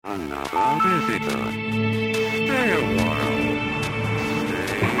Another visitor. Stay a while.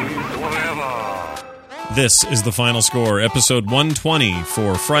 Stay forever. This is the final score, episode 120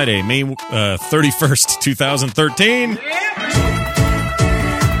 for Friday, May 31st, 2013.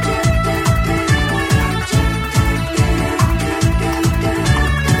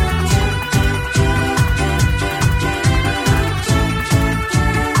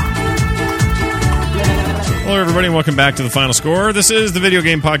 Hello, everybody, and welcome back to the final score. This is the video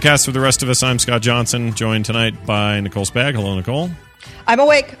game podcast for the rest of us. I'm Scott Johnson, joined tonight by Nicole Spag. Hello, Nicole. I'm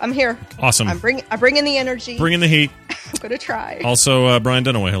awake. I'm here. Awesome. I'm bringing the energy. Bringing the heat. I'm going to try. Also, Brian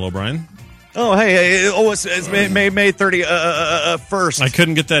Dunaway. Hello, Brian. Oh, hey. It's May 30, first. I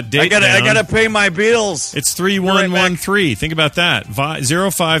couldn't get that date I down. gotta pay my bills. It's 3113. Think about that.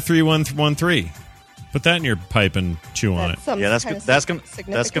 053113. Put that in your pipe and chew on it. Yeah, that's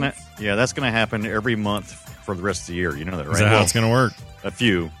gonna happen every month for the rest of the year. You know that, right? Is that how it's going to work? A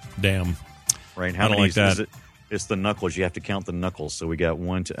few. Damn. Right? I don't like that. Is it? It's the knuckles. You have to count the knuckles. So we got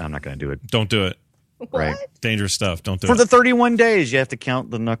one. I'm not going to do it. Don't do it. Right. Dangerous stuff. Don't do For it. the 31 days, you have to count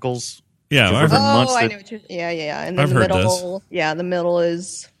the knuckles. Yeah, So I've for heard, months I that- know what you're. Yeah. And then I've the heard middle. Yeah, the middle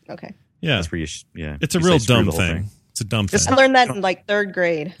is okay. yeah. That's where you. Yeah. It's a you real say screw dumb the whole thing. It's a dumb It's thing. I learned that in like third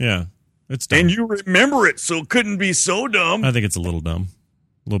grade. Yeah. It's dumb. And you remember it, so it couldn't be so dumb. I think it's a little dumb.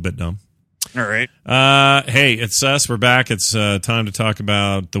 A little bit dumb. All right. Hey, it's us. We're back. It's time to talk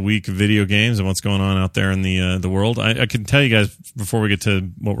about the week of video games and what's going on out there in the world. I can tell you guys before we get to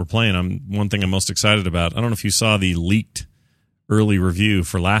what we're playing. One thing I'm most excited about. I don't know if you saw the leaked early review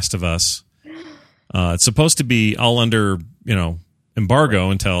for Last of Us. It's supposed to be all under embargo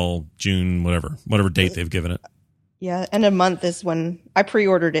until June, whatever date they've given it. Yeah, end of month is when I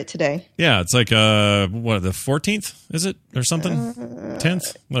pre-ordered it today. Yeah, it's like the 14th is it or something?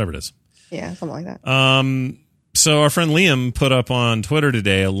 10th, whatever it is. Yeah, something like that. So our friend Liam put up on Twitter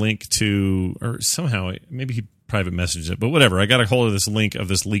today a link to, or somehow maybe he private messaged it, but whatever. I got a hold of this link of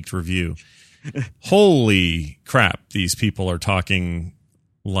this leaked review. Holy crap! These people are talking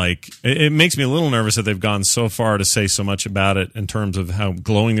like it makes me a little nervous that they've gone so far to say so much about it in terms of how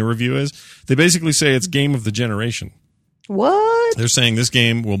glowing the review is. They basically say it's game of the generation. What? They're saying this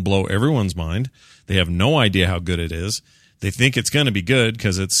game will blow everyone's mind. They have no idea how good it is. They think it's going to be good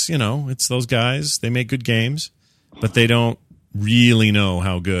because it's those guys. They make good games, but they don't really know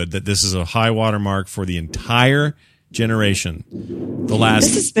how good that this is a high watermark for the entire generation.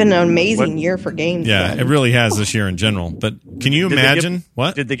 This has been an amazing year for games. Yeah, then. it really has this year in general. But can you imagine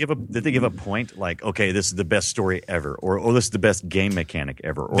what? Did they give a point like, okay, this is the best story ever, or this is the best game mechanic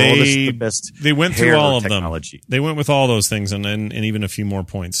ever, or this is the best? They went through hair all of technology. them. They went with all those things and even a few more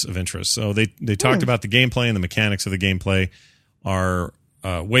points of interest. So they talked about the gameplay, and the mechanics of the gameplay are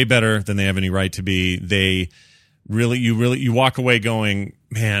way better than they have any right to be. They you walk away going,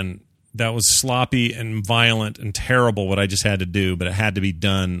 man, that was sloppy and violent and terrible what I just had to do, but it had to be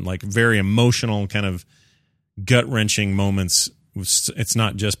done. Like very emotional, kind of gut-wrenching moments. It's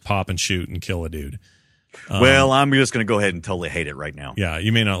not just pop and shoot and kill a dude. Well, I'm just going to go ahead and totally hate it right now. Yeah,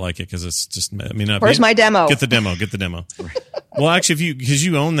 you may not like it because it's just. Where's my demo? Get the demo. Well, actually, because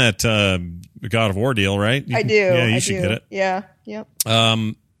you own that God of War deal, right? I do. Yeah, you I should do. get it. Yeah. Yep.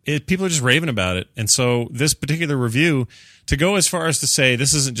 People are just raving about it. And so this particular review, to go as far as to say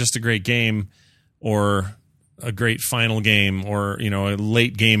this isn't just a great game or a great final game or, a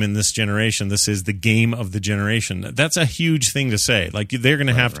late game in this generation, this is the game of the generation. That's a huge thing to say. Like they're going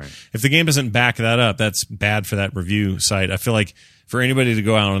to have to, if the game doesn't back that up, that's bad for that review site. I feel like for anybody to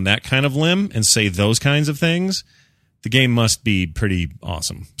go out on that kind of limb and say those kinds of things, the game must be pretty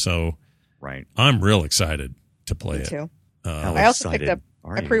awesome. So I'm real excited to play Me it. too. I I also picked up.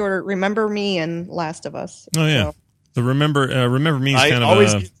 I pre-ordered Remember Me and Last of Us. Oh yeah, So, the Remember Me is I kind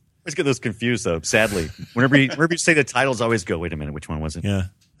always of get those confused though. Sadly, whenever you say the titles, I always go, wait a minute, which one was it? yeah.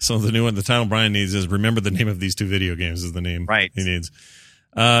 So the new one, the title Brian needs is Remember the Name of These Two Video Games is the name he needs.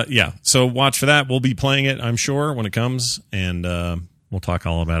 Yeah. So watch for that. We'll be playing it, I'm sure, when it comes, and we'll talk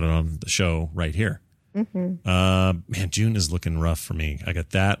all about it on the show right here. Mm-hmm. Man, June is looking rough for me. I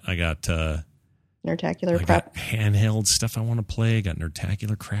got that. I got Nerdtacular I crap. got handheld stuff I want to play. I got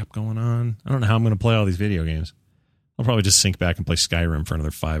Nerdtacular crap going on. I don't know how I'm going to play all these video games. I'll probably just sink back and play Skyrim for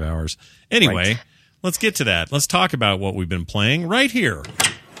another 5 hours. Anyway, let's get to that. Let's talk about what we've been playing right here.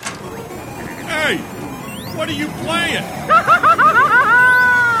 Hey, what are you playing?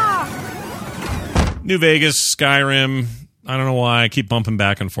 New Vegas, Skyrim. I don't know why I keep bumping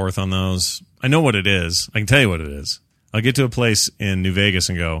back and forth on those. I know what it is. I can tell you what it is. I'll get to a place in New Vegas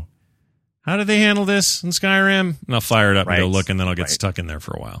and go, how do they handle this in Skyrim? And I'll fire it up and go look, and then I'll get stuck in there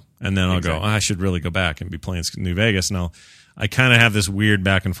for a while. And then I'll go, I should really go back and be playing New Vegas. And I kind of have this weird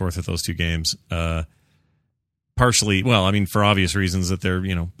back and forth with those two games. Partially, well, I mean, for obvious reasons that they're,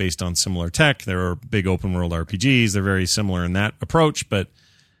 based on similar tech. They're big open world RPGs. They're very similar in that approach, but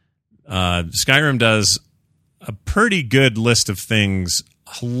Skyrim does a pretty good list of things,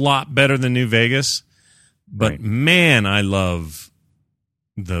 a lot better than New Vegas. But man, I love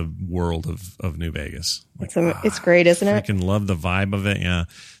the world of New Vegas. It's great, isn't it? I freaking love the vibe of it. Yeah.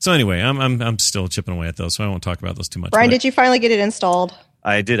 So anyway, I'm still chipping away at those, so I won't talk about those too much. Brian, did you finally get it installed?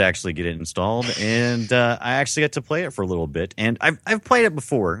 I did actually get it installed, and I actually got to play it for a little bit. And I've played it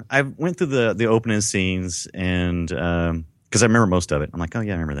before. I went through the opening scenes, and because I remember most of it. I'm like, oh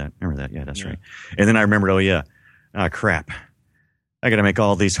yeah, I remember that. Yeah, that's right. And then I remembered, oh yeah, crap. I got to make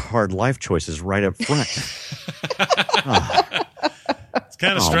all these hard life choices right up front. It's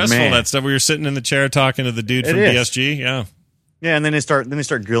kind of stressful, man. That stuff. We were sitting in the chair talking to the dude from DSG. Yeah. Yeah, and then they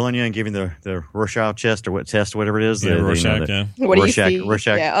start grilling you and giving the Rorschach test or whatever it is. Yeah, Rorschach, What do you see?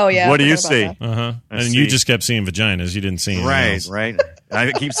 Rorschach. Yeah. Oh, yeah. What do you see? Uh-huh. And you just kept seeing vaginas. You didn't see anything else. Right.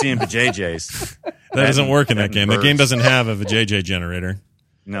 I keep seeing vajayjays. That doesn't work in that game. That game doesn't have a vajayjay generator.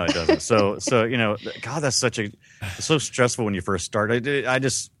 No, it doesn't. So God, that's so stressful when you first start. I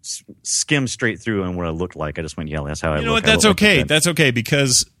just skimmed straight through on what it looked like. I just went, yeah, that's how I look. You know what? That's okay. That's okay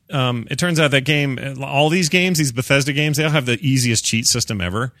because it turns out that game, all these games, these Bethesda games, they all have the easiest cheat system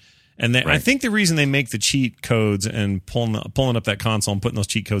ever. And I think the reason they make the cheat codes and pulling up that console and putting those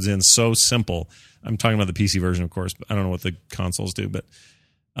cheat codes in so simple. I'm talking about the PC version, of course, but I don't know what the consoles do. But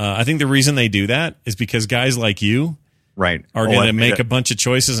I think the reason they do that is because guys like you, are going to make a bunch of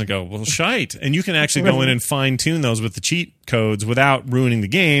choices and go, well, shite. And you can actually go in and fine tune those with the cheat codes without ruining the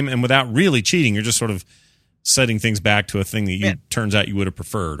game and without really cheating. You're just sort of setting things back to a thing that turns out you would have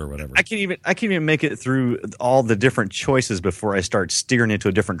preferred or whatever. I can't even make it through all the different choices before I start steering into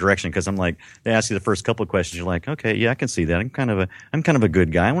a different direction because I'm like, they ask you the first couple of questions, you're like, okay, yeah, I can see that. I'm kind of a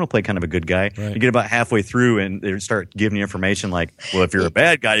good guy. I want to play kind of a good guy. Right. You get about halfway through and they start giving you information like, well, if you're a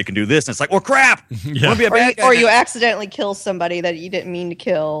bad guy, you can do this. And it's like, well, crap. Yeah. Want to be a bad guy? Or you accidentally kill somebody that you didn't mean to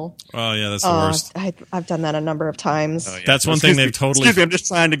kill. Oh yeah, that's the worst. I've done that a number of times. Oh, yeah. That's one thing they've totally. Excuse me, I'm just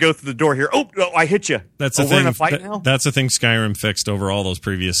trying to go through the door here. Oh, I hit you. That's the thing. We're in a fight now? That's the thing Skyrim fixed over all those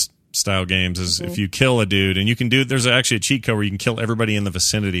previous style games is if you kill a dude and you can do, there's actually a cheat code where you can kill everybody in the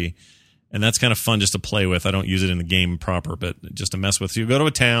vicinity. And that's kind of fun just to play with. I don't use it in the game proper, but just to mess with. So you go to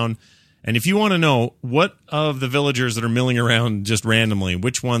a town and if you want to know what of the villagers that are milling around just randomly,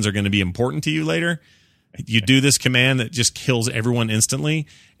 which ones are going to be important to you later, you do this command that just kills everyone instantly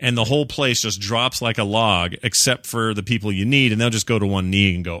and the whole place just drops like a log except for the people you need. And they'll just go to one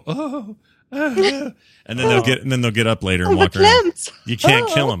knee and go, oh. And then they'll get up later and walk around. You can't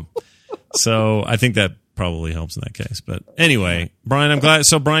kill them. So I think that probably helps in that case. But anyway, Brian, I'm glad.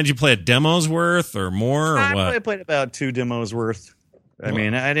 So Brian, did you play a demo's worth or more or what? I played about 2 demos worth. I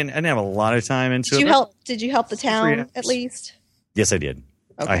mean, I didn't have a lot of time into it. Did you help the town at least? Yes, I did.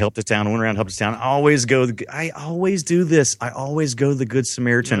 Okay. I helped the town. I went around, helped the town. I always do this. I always go the Good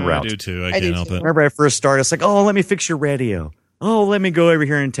Samaritan route. I do too. I can't help it. Remember I first started, it's like, oh, let me fix your radio. Oh, let me go over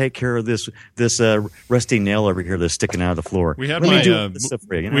here and take care of this rusty nail over here that's sticking out of the floor. We had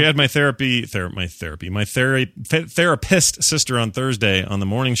my therapist sister on Thursday on the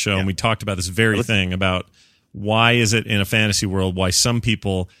morning show, and we talked about this very thing about why is it in a fantasy world why some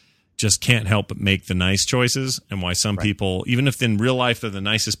people just can't help but make the nice choices, and why some people, even if in real life they're the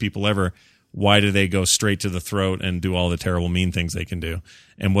nicest people ever, why do they go straight to the throat and do all the terrible mean things they can do?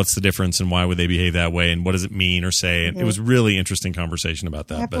 And what's the difference and why would they behave that way? And what does it mean or say? And it was really interesting conversation about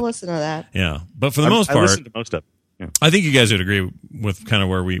that. I have to listen to that. Yeah. But for the most part, I listened to most of it. Yeah. I think you guys would agree with kind of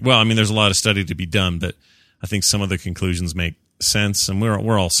where there's a lot of study to be done, but I think some of the conclusions make sense. And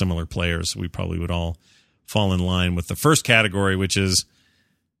we're all similar players. So we probably would all fall in line with the first category, which is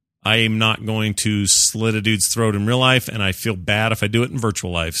I am not going to slit a dude's throat in real life, and I feel bad if I do it in virtual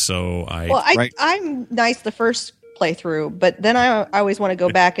life. So I'm nice the first playthrough, but then I always want to go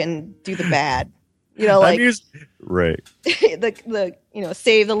back and do the bad. You know, like the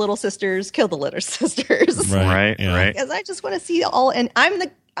save the little sisters, kill the little sisters. Right. Because I just want to see all, and I'm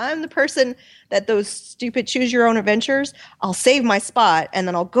the person that those stupid choose your own adventures, I'll save my spot and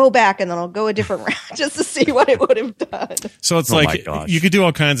then I'll go back and then I'll go a different route just to see what it would have done. So it's you could do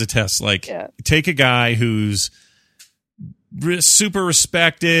all kinds of tests. Like take a guy who's super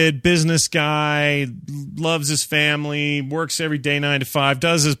respected business guy, loves his family, works every day 9 to 5,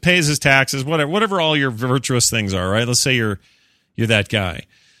 pays his taxes, whatever all your virtuous things are, right? Let's say you're that guy.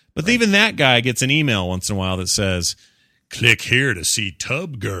 But even that guy gets an email once in a while that says, click here to see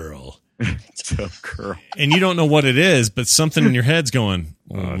Tub Girl. So, girl. and you don't know what it is, but something in your head's going,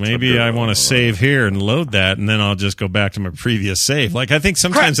 well, maybe I want to save here and load that, and then I'll just go back to my previous save. Like, I think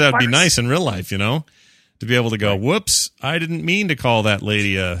sometimes that would be nice in real life, to be able to go, whoops, I didn't mean to call that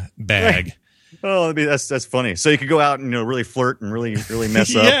lady a bag. Oh, I mean, that's funny. So you could go out and really flirt and really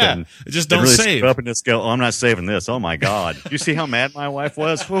mess up, and just don't really save. screw up and just go, oh, I'm not saving this. Oh my God! You see how mad my wife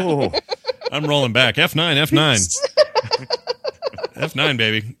was? Ooh. I'm rolling back. F9. F9,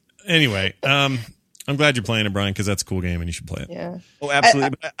 baby. Anyway, I'm glad you're playing it, Brian, because that's a cool game and you should play it. Yeah. Oh,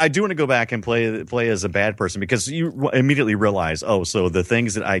 absolutely. But I do want to go back and play as a bad person, because you immediately realize, oh, so the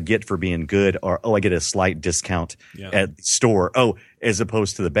things that I get for being good are, I get a slight discount at the store. Oh, as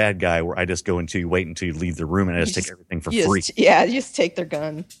opposed to the bad guy where I just go wait until you leave the room and I just take everything for free. You just take their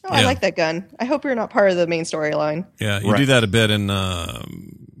gun. Oh, I like that gun. I hope you're not part of the main storyline. Yeah, you do that a bit in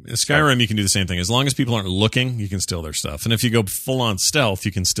Skyrim. You can do the same thing. As long as people aren't looking, you can steal their stuff. And if you go full on stealth,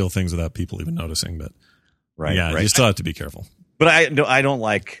 you can steal things without people even noticing. But you still have to be careful. But I don't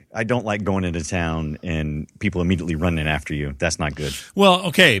like going into town and people immediately running after you. That's not good. Well,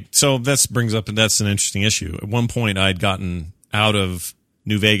 okay, so that's an interesting issue. At one point, I'd gotten out of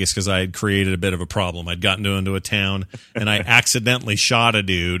New Vegas because I had created a bit of a problem. I'd gotten into a town and I accidentally shot a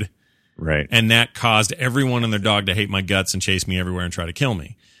dude. Right. And that caused everyone and their dog to hate my guts and chase me everywhere and try to kill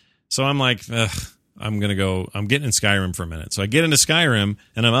me. So I'm like, I'm getting in Skyrim for a minute. So I get into Skyrim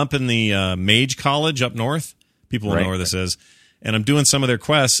and I'm up in the Mage College up north. People will know where this is. And I'm doing some of their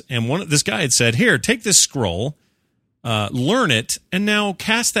quests. And this guy had said, here, take this scroll, learn it, and now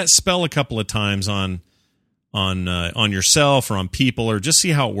cast that spell a couple of times on yourself or on people, or just see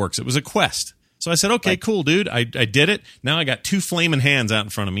how it works. It was a quest. So I said, okay, cool, dude. I did it. Now I got 2 flaming hands out in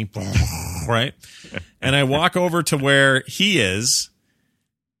front of me. Right. And I walk over to where he is,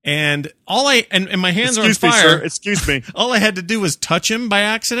 and and my hands are on fire. Excuse me. All I had to do was touch him by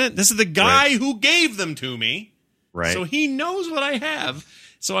accident. This is the guy who gave them to me. Right. So he knows what I have.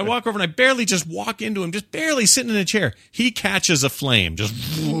 So I walk over and I barely just walk into him, just barely sitting in a chair. He catches a flame, just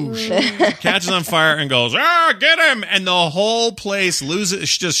whoosh, catches on fire and goes, get him! And the whole place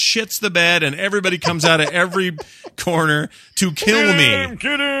just shits the bed, and everybody comes out of every corner to kill me.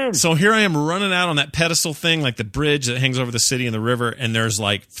 Get him! So here I am running out on that pedestal thing, like the bridge that hangs over the city and the river, and there's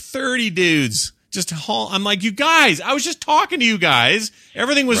like 30 dudes. I'm like, you guys, I was just talking to you guys.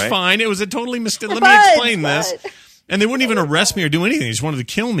 Everything was fine. It was a totally mistake. Let me explain this. And they wouldn't even arrest me or do anything. They just wanted to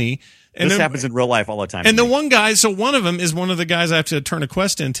kill me. And this happens in real life all the time. And the one guy, so one of them is one of the guys I have to turn a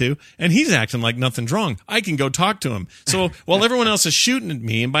quest into, and he's acting like nothing's wrong. I can go talk to him. So while everyone else is shooting at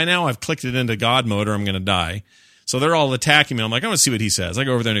me, and by now I've clicked it into God mode or I'm going to die. So they're all attacking me. I'm like, I want to see what he says. I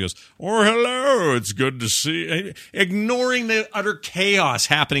go over there and he goes, oh, hello, it's good to see. Ignoring the utter chaos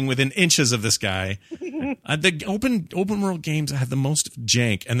happening within inches of this guy. The open world games have the most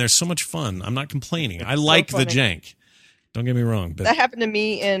jank, and they're so much fun. I'm not complaining. I like the jank. Don't get me wrong. But that happened to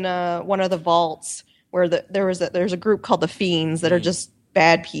me in one of the vaults where there's a group called the Fiends that are just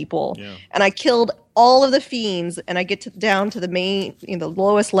bad people. Yeah. And I killed all of the Fiends, and I get down to the main, the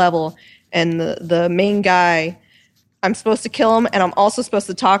lowest level, and the main guy, I'm supposed to kill him, and I'm also supposed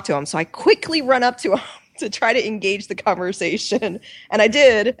to talk to him. So I quickly run up to him to try to engage the conversation. And I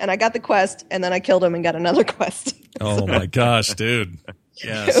did, and I got the quest, and then I killed him and got another quest. Oh, my gosh, dude.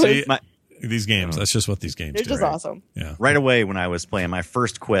 Yeah, see, these games, that's just what these games do. They're just awesome. Yeah. Right away when I was playing my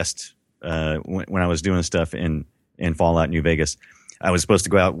first quest, when I was doing stuff in Fallout New Vegas, I was supposed to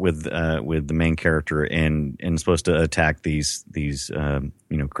go out with the main character and supposed to attack these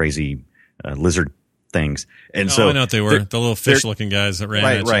crazy lizard things. And so I know what they were. The little fish-looking guys that ran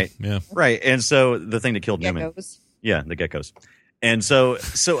at you. Right. Yeah. Right. And so the thing that killed Newman. Yeah, the geckos. And so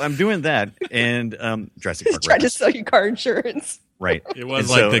I'm doing that, and Jurassic Park. He's trying to sell you car insurance. Right. It was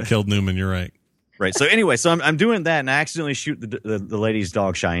that killed Newman. You're right. Right. So anyway, I'm doing that, and I accidentally shoot the lady's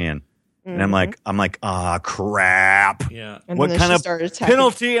dog Cheyenne. And I'm like, crap. Yeah. And what kind of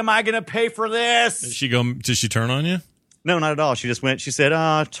penalty am I going to pay for this? Did she turn on you? No, not at all. She just went. She said,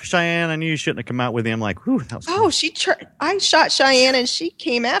 Cheyenne, I knew you shouldn't have come out with me. I'm like, whew, that was cool. I shot Cheyenne and she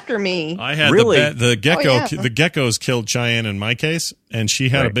came after me. I had the gecko. Oh, yeah. The geckos killed Cheyenne in my case, and she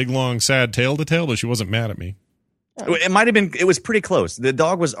had a big, long, sad tail to tell, but she wasn't mad at me. It might have been. It was pretty close. The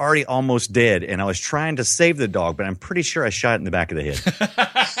dog was already almost dead, and I was trying to save the dog, but I'm pretty sure I shot it in the back of the head.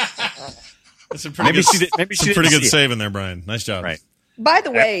 That's a pretty good save in there, Brian. Nice job. Right. By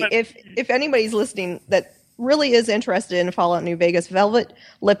the way, if anybody's listening that really is interested in Fallout New Vegas, Velvet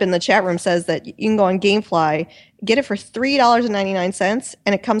Lip in the chat room says that you can go on GameFly, get it for $3.99,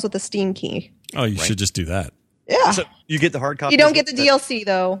 and it comes with a Steam key. Oh, you should just do that. Yeah. So you get the hard copy. You don't get the DLC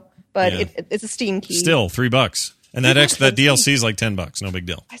though, but it's a Steam key. Still $3. And that DLC is like $10, no big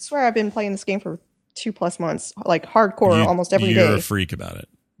deal. I swear I've been playing this game for 2+ months, like hardcore, almost every day. You're a freak about it.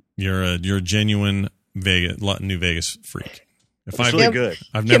 You're a genuine New Vegas freak. It's really good.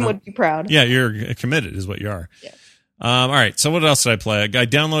 Kim would be proud. Yeah, you're committed, is what you are. Yeah. All right. So what else did I play? I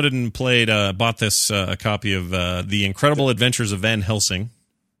downloaded and played. Bought this a copy of The Incredible Adventures of Van Helsing.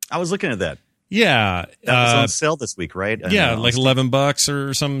 I was looking at that. Yeah, that was on sale this week, right? Yeah, like $11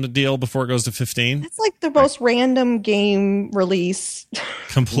 or some deal before it goes to 15. That's like the most random game release.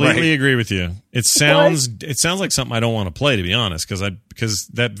 Completely agree with you. It sounds like something I don't want to play, to be honest, because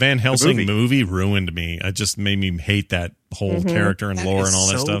that Van Helsing movie ruined me. It just made me hate that whole character and lore and all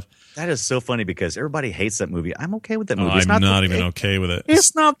that stuff. That is so funny because everybody hates that movie. I'm okay with that movie. I'm not even okay with it.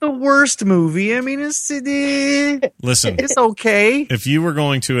 It's not the worst movie. I mean, listen, it's okay. If you were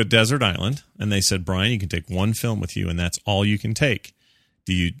going to a desert island and they said, Brian, you can take one film with you and that's all you can take.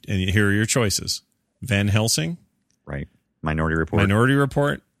 And here are your choices. Van Helsing. Right. Minority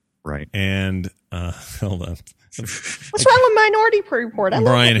Report. Right. And hold on. What's wrong with Minority Report?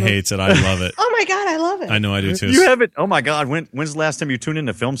 Brian hates it. I love it. Oh my God, I love it. I know I do too. You have it. Oh my God. When's the last time you tuned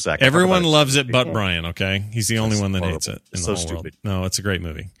into Film Sack? Everyone loves it but Brian, okay? He's the only one that hates it. It's so stupid. No, it's a great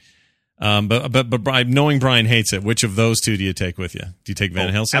movie. But knowing Brian hates it, which of those two do you take with you? Do you take Van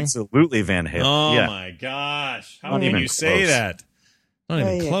Helsing? Absolutely Van Helsing. Oh my gosh. How can you say that? Not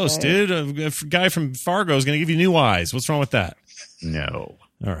even close, dude. A guy from Fargo is going to give you new eyes. What's wrong with that? No.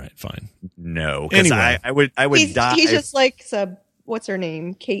 All right, fine. No. Anyway, I would die. He's just like what's her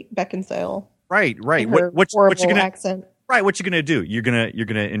name? Kate Beckinsale. Right. What you gonna accent? Right. What you gonna do? You're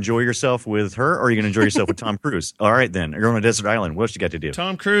gonna enjoy yourself with her, or are you gonna enjoy yourself with Tom Cruise? All right, then you're on a desert island. What else you got to do?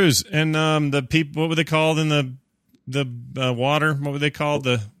 Tom Cruise and the people. What were they called in the water? What were they called?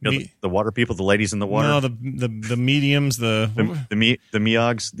 The water people, the ladies in the water. No, the mediums, the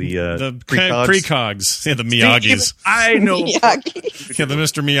Meogs, the precogs. Precogs. Yeah, the Miyagis. I know. Miyagi. Yeah, the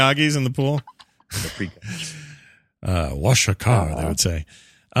Mr. Miyagis in the pool. The precogs. Wash a car, they would say.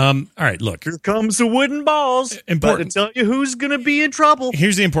 All right, look. Here comes the wooden balls. Important. To tell you who's going to be in trouble.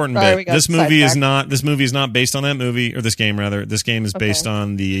 Here's the important bit. This movie is not based on that movie, or this game rather. This game is based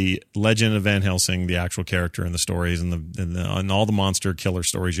on the legend of Van Helsing, the actual character and the stories and all the monster killer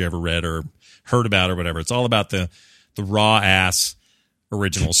stories you ever read or heard about or whatever. It's all about the raw ass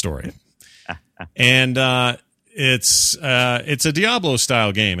original story. And it's a Diablo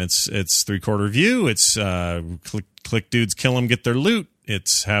style game. It's 3/4 view. It's click dudes, kill them, get their loot.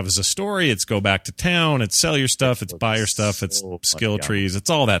 It's has a story. It's go back to town. It's sell your stuff. It's buy your stuff. It's skill trees. It's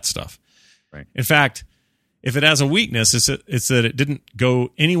all that stuff. Right. In fact, if it has a weakness, it's that it didn't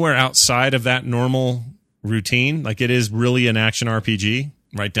go anywhere outside of that normal routine. Like it is really an action RPG,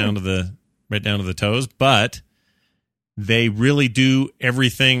 right down to the toes. But they really do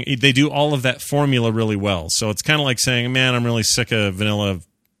everything. They do all of that formula really well. So it's kind of like saying, "Man, I'm really sick of vanilla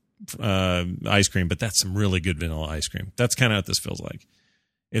ice cream, but that's some really good vanilla ice cream." That's kind of what this feels like.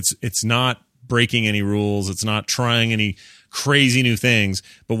 It's not breaking any rules. It's not trying any crazy new things,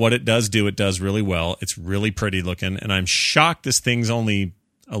 but what it does really well. It's really pretty looking, and I'm shocked this thing's only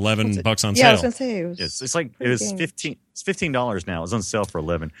 $11 on sale. Yeah, I was gonna say it was $15. It's $15 now. It's on sale for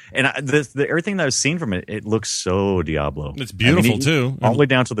 $11. And everything that I've seen from it, it looks so Diablo. It's beautiful too, all the way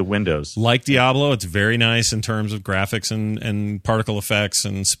down to the windows. Like Diablo, it's very nice in terms of graphics and particle effects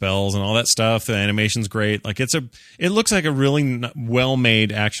and spells and all that stuff. The animation's great. Like it looks like a really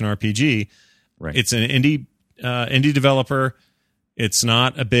well-made action RPG. Right. It's an indie developer. It's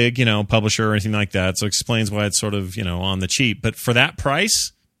not a big, publisher or anything like that. So it explains why it's sort of, on the cheap. But for that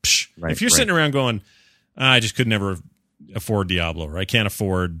price, if you're sitting around going, I just could never afford Diablo, or I can't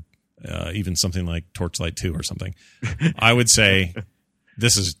afford even something like Torchlight 2 or something, I would say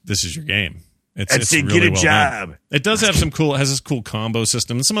this is your game. It's really get a well job. done. It does have has this cool combo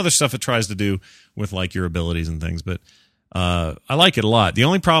system and some other stuff it tries to do with like your abilities and things. But I like it a lot. The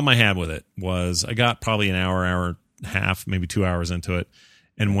only problem I had with it was I got probably an hour and a half, maybe 2 hours into it,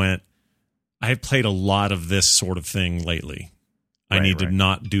 and went, I've played a lot of this sort of thing lately. I need to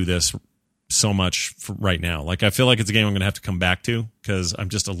not do this so much for right now. Like I feel like it's a game I'm going to have to come back to because I'm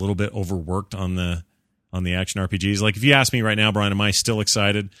just a little bit overworked on the action RPGs. Like if you ask me right now, Brian, am I still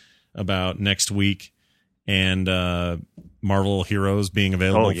excited about next week and Marvel Heroes being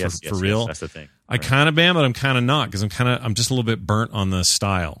available for real? Yes, that's the thing. I kind of am, but I'm kind of not because I'm just a little bit burnt on the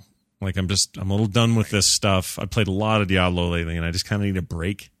style. Like I'm a little done with this stuff. I played a lot of Diablo lately, and I just kind of need a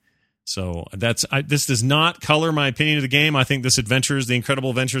break. So this does not color my opinion of the game. I think The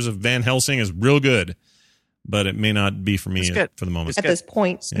Incredible Adventures of Van Helsing is real good, but it may not be for me for the moment. At this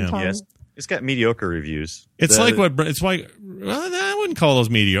point in time. Yes. It's got mediocre reviews. I wouldn't wouldn't call those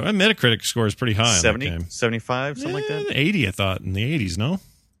mediocre. Metacritic score is pretty high. 70, on that game. 75, something like that. 80, I thought, in the 80s. No.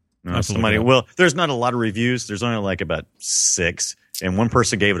 No, well, there's not a lot of reviews. There's only like about 6, and one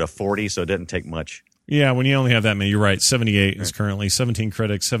person gave it a 40, so it didn't take much. Yeah, when you only have that many, you're right. 78 is currently 17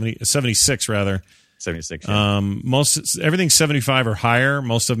 critics, 76 rather. 76. Yeah. Everything's 75 or higher.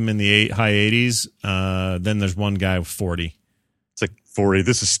 Most of them in the high 80s. Then there's one guy with 40. It's like 40.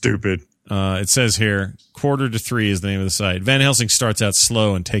 This is stupid. It says here, 2:45 is the name of the site. Van Helsing starts out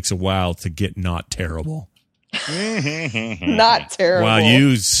slow and takes a while to get not terrible. Not terrible. Wow,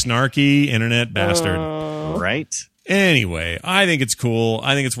 you snarky internet bastard. Right? Anyway, I think it's cool.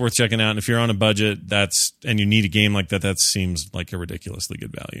 I think it's worth checking out. And if you're on a budget, and you need a game like that seems like a ridiculously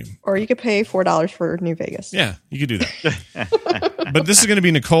good value. Or you could pay $4 for New Vegas. Yeah, you could do that. But this is going to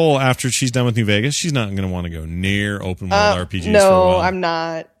be Nicole after she's done with New Vegas. She's not going to want to go near open world RPGs for a No, while. I'm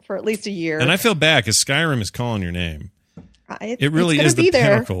not. For at least a year. And I feel bad because Skyrim is calling your name. It really is the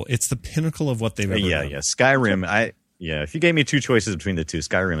there. pinnacle. It's the pinnacle of what they've ever done. Yeah. Skyrim. If you gave me 2 choices between the two,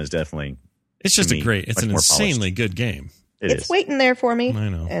 Skyrim is definitely. It's just it's an insanely polished. good game. It's waiting there for me. I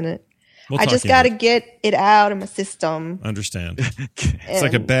know. And We'll I talk just to got to you. get it out of my system. Understand. It's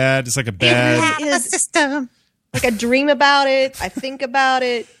like a bad. It really is system. like I dream about it. I think about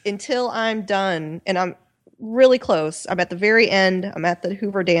it until I'm done. And I'm really close. I'm at the very end. I'm at the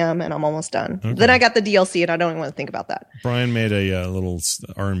Hoover Dam and I'm almost done. Okay. Then I got the DLC and I don't even want to think about that. Brian made a little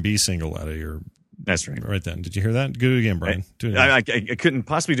R&B single out of your. That's right. Right then. Did you hear that? Do it again, Brian. Do it again. I couldn't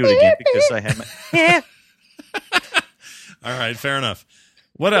possibly do it again because I had my. All right, fair enough.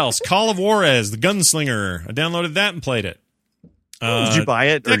 What else? Call of Juarez, the Gunslinger. I downloaded that and played it. Did you buy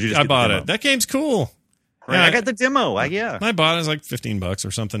it? Or did you just I get the bought demo? it. That game's cool. Right, Yeah, I got the demo. I bought it. It's like $15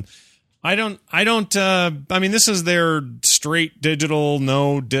 or something. I mean, this is their straight digital,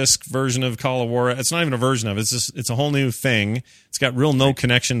 no disc version of Call of Juarez. It's not even a version of it. It's a whole new thing. It's got no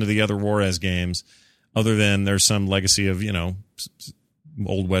connection to the other Juarez games other than there's some legacy of,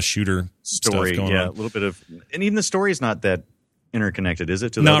 Old West shooter story. stuff going Yeah, on. a little bit of, and even the story is not that interconnected, is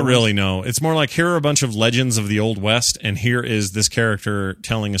it? To the Not other really, ones? no. It's more like here are a bunch of legends of the Old West, and here is this character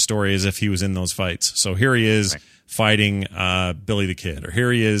telling a story as if he was in those fights. So here he is fighting Billy the Kid, or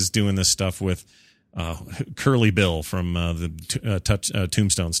here he is doing this stuff with Curly Bill from the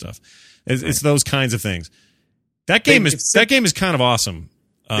Tombstone stuff. It's those kinds of things. That game is kind of awesome.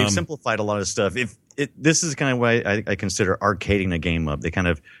 They've simplified a lot of stuff. This is kind of why I consider arcading a game up. They've kind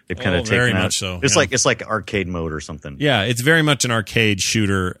of taken very out, much so. It's Yeah. like arcade mode or something. Yeah, it's very much an arcade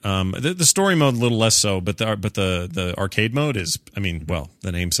shooter. The story mode a little less so, but the arcade mode is,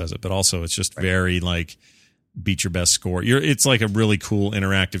 the name says it, but also it's just very like beat your best score. It's like a really cool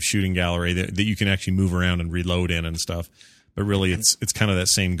interactive shooting gallery that you can actually move around and reload in and stuff. But really, it's kind of that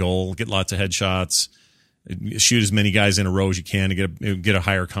same goal: get lots of headshots, shoot as many guys in a row as you can to get a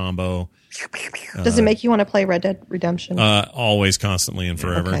higher combo. Does it make you want to play Red Dead Redemption? Always, constantly, and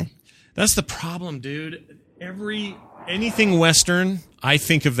forever. Okay. That's the problem, dude. Anything Western, I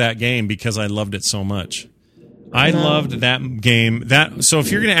think of that game because I loved it so much. I loved that game. So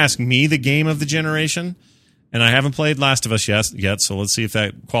if you're going to ask me the game of the generation, and I haven't played Last of Us yet, so let's see if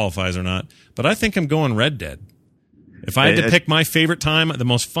that qualifies or not. But I think I'm going Red Dead. If I had to pick my favorite time, the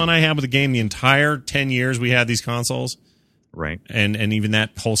most fun I had with the game the entire 10 years we had these consoles, Right. and even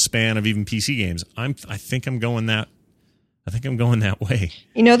that whole span of even PC games, I think I'm going that. I think I'm going that way.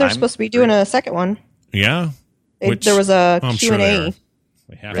 they're supposed to be doing a second one. Yeah. There was a I'm sure they Q&A, are.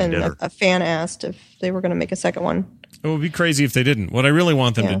 They have and to. a fan asked if they were going to make a second one. It would be crazy if they didn't. What I really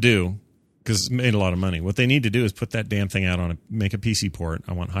want them Yeah. to do, because it made a lot of money, what they need to do is put that damn thing out make a PC port.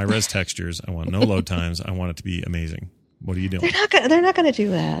 I want high-res textures. I want no load times. I want it to be amazing. What are you doing? They're not going to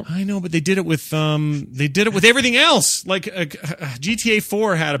do that. I know, but they did it with everything else. Like GTA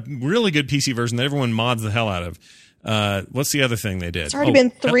 4 had a really good PC version that everyone mods the hell out of. What's the other thing they did? It's already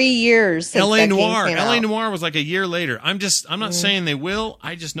been 3 years since LA that Noir. game came LA out. Noir was like a year later. I'm not saying they will.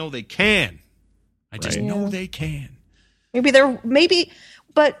 I just know they can. I just know they can.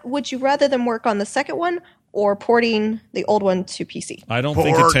 But would you rather them work on the second one or porting the old one to PC? I don't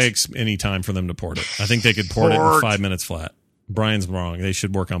think it takes any time for them to port it. I think they could port it in 5 minutes flat. Brian's wrong. They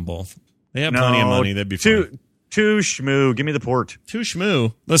should work on both. They have plenty of money. That'd be fine. Two shmoo. Give me the port. 2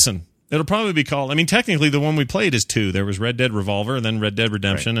 shmoo. Listen, it'll probably be called. Technically, the one we played is 2. There was Red Dead Revolver, and then Red Dead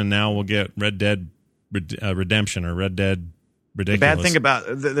Redemption, and now we'll get Red Dead Redemption or Red Dead Ridiculous.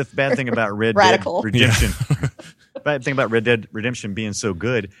 The bad thing about Red Dead Radical. Redemption. Bad thing about Red Dead Redemption being so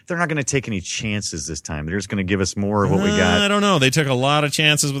good, they're not going to take any chances this time. They're just going to give us more of what we got. I don't know. They took a lot of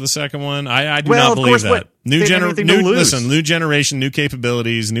chances with the second one. I do Well, not of believe course, that. what? They have anything to lose. Listen, new generation, new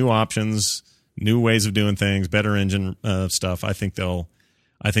capabilities, new options, new ways of doing things, better engine stuff. I think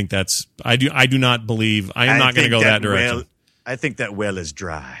that's. I do not believe. I am not going to go that direction. I think that well is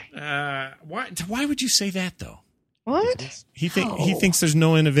dry. Why would you say that though? What? He thinks there's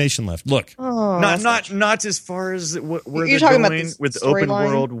no innovation left. Look, not as far as where You're they're talking going about with the story open line?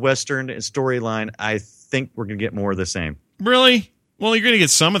 world Western storyline. I think we're going to get more of the same. really? Well, you're going to get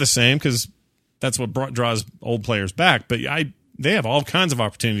some of the same because that's what draws old players back. But they have all kinds of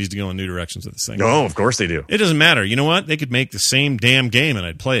opportunities to go in new directions with this thing. No, of course they do. It doesn't matter. You know what? They could make the same damn game and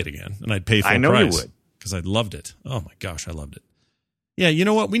I'd play it again and I'd pay full I know price. you would. Because I loved it. Oh my gosh, I loved it. Yeah, you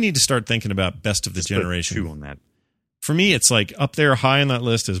know what? We need to start thinking about best of the Just put generation. 2 on that. For me, it's like up there high on that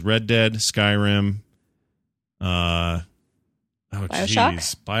list is Red Dead, Skyrim, BioShock?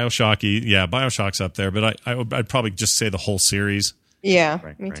 BioShock. Yeah, BioShock's up there, but I'd probably just say the whole series. Yeah,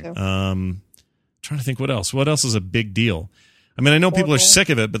 Right, me right. too. Trying to think what else. What else is a big deal? I mean, I know people are Portal. sick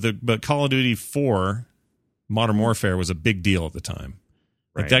of it, but Call of Duty 4 Modern Warfare was a big deal at the time.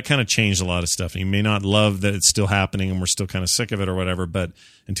 Like Right. that kind of changed a lot of stuff. And you may not love that it's still happening and we're still kind of sick of it or whatever, but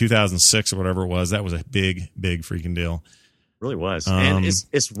in 2006 or whatever it was, that was a big freaking deal. Really was. And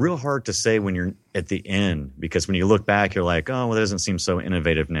it's real hard to say when you're at the end because when you look back, you're like, oh, well, that doesn't seem so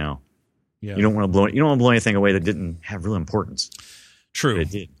innovative now. Yeah. You don't want to blow anything away that didn't have real importance. True. But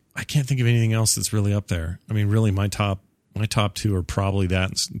it did. I can't think of anything else that's really up there. I mean, really, my top 2 are probably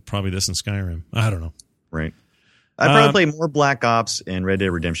probably this and Skyrim. I don't know. Right. I probably play more Black Ops and Red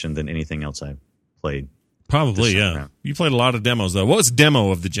Dead Redemption than anything else I've played. Probably, This yeah. round. You played a lot of demos, though. What was demo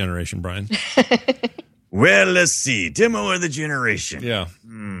of the generation, Brian? Well, let's see. Demo of the generation. Yeah.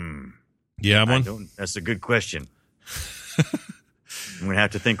 You have one? That's a good question. I'm going to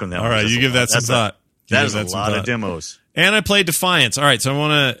have to think on that All one. right, That's you a give lot. that some thought. That is a lot of demos. And I played Defiance. All right, so I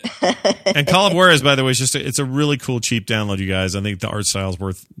want to. And Call of Juarez, by the way, it's a really cool, cheap download, you guys. I think the art style is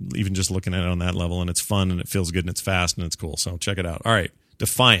worth even just looking at it on that level, and it's fun, and it feels good, and it's fast, and it's cool. So check it out. All right,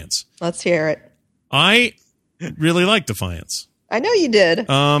 Defiance. Let's hear it. I really like Defiance. I know you did.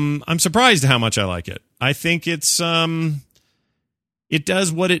 I'm surprised how much I like it. I think it's it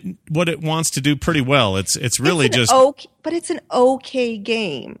does what it wants to do pretty well. It's really just okay, but it's an okay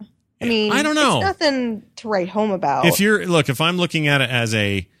game. I mean, I don't know. It's nothing to write home about. if I'm looking at it as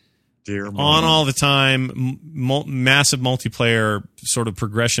a Dear on Mom. all the time massive multiplayer sort of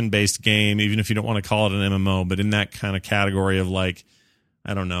progression based game, even if you don't want to call it an MMO, but in that kind of category of like,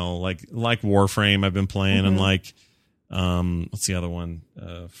 I don't know, like Warframe I've been playing and like what's the other one?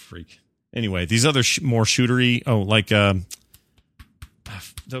 Anyway, these other more shootery. Oh, like the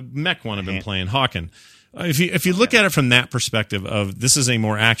mech one I've been playing, Hawken. If you look at it from that perspective of this is a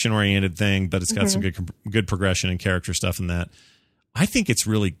more action oriented thing, but it's got some good progression and character stuff in that, I think it's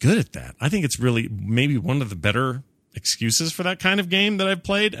really good at that. I think it's really maybe one of the better excuses for that kind of game that I've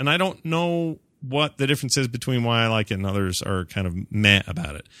played, and I don't know what the difference is between why I like it and others are kind of meh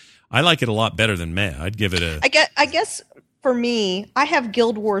about it. I like it a lot better than meh. I'd give it a. I guess for me, I have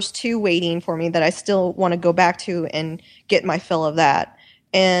Guild Wars 2 waiting for me that I still want to go back to and get my fill of that.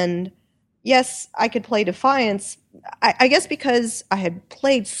 And yes, I could play Defiance. I guess because I had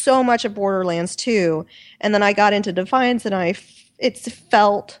played so much of Borderlands 2, and then I got into Defiance, and it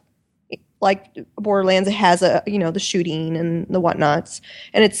felt like Borderlands has the shooting and the whatnots,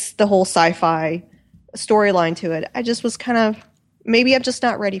 and it's the whole sci-fi storyline to it. I just was kind of, maybe I'm just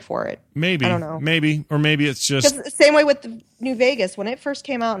not ready for it. Maybe I don't know. Maybe it's just Because the same way with the New Vegas, when it first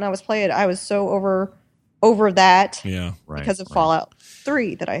came out and I was playing it, I was so over that because of Fallout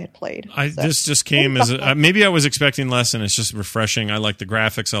 3 that I had played. This just came as maybe I was expecting less, and it's just refreshing. I like the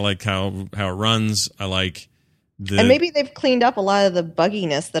graphics. I like how it runs. I like and maybe they've cleaned up a lot of the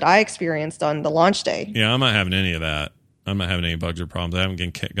bugginess that I experienced on the launch day. Yeah, I'm not having any of that. I'm not having any bugs or problems. I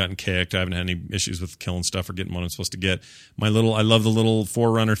haven't gotten kicked. I haven't had any issues with killing stuff or getting what I'm supposed to get. I love the little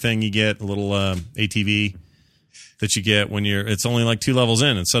Forerunner thing you get, the little ATV that you get when it's only like 2 levels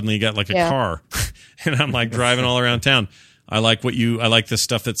in, and suddenly you got like a car, and I'm like driving all around town. I like the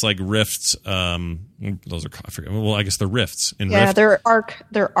stuff that's like rifts. Those are, I forget. Well, I guess they're rifts in Rift. They're arc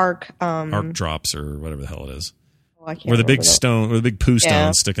arc drops or whatever the hell it is. I can't Where the big remember stone, where the big poo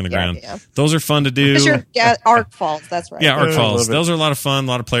stones stick in the ground. Yeah. Those are fun to do. Arc Falls, that's right. Yeah, Arc Falls. Those are a lot of fun. A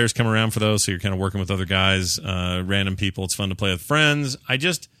lot of players come around for those, so you're kind of working with other guys, random people. It's fun to play with friends.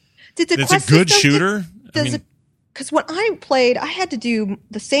 It's a good shooter. Because when I played, I had to do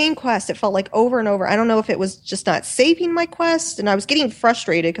the same quest. It felt like over and over. I don't know if it was just not saving my quest, and I was getting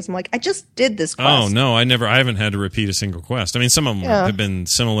frustrated because I'm like, I just did this quest. Oh no, I haven't had to repeat a single quest. I mean, some of them have been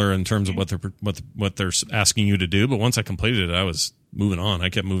similar in terms of what they're asking you to do, but once I completed it, I was moving on. I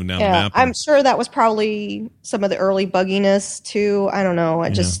kept moving down the Yeah, map. I'm sure that was probably some of the early bugginess too. I don't know.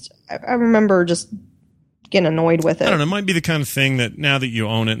 I remember just getting annoyed with it. I don't know. It might be the kind of thing that now that you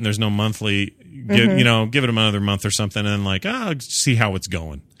own it and there's no monthly, give it another month or something, and like, see how it's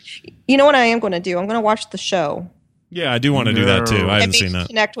going. You know what I am going to do? I'm going to watch the show. Yeah, I do want to do that too. I haven't seen that.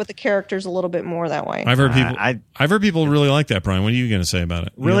 Connect with the characters a little bit more that way. I've heard people. I've heard people really like that. Brian, what are you going to say about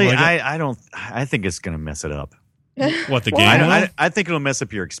it? Really, like I don't. I think it's going to mess it up. What, the game? I think it'll mess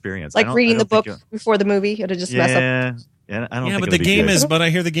up your experience. Like reading the book before the movie, it'll just mess up. Yeah, I don't. Yeah, think but the game is. But I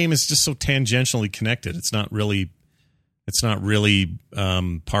hear the game is just so tangentially connected. It's not really. It's not really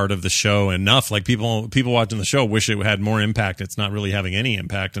part of the show enough. Like people watching the show wish it had more impact. It's not really having any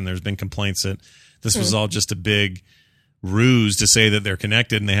impact, and there's been complaints that this was all just a big ruse to say that they're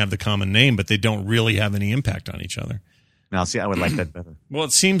connected and they have the common name, but they don't really have any impact on each other. Now, see, I would like that better. Well,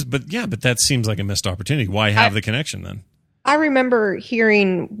 it seems, but that seems like a missed opportunity. Why have the connection then? I remember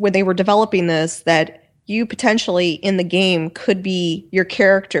hearing when they were developing this that you potentially in the game your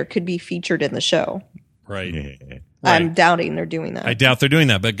character could be featured in the show. Right. Yeah. I'm doubting they're doing that. I doubt they're doing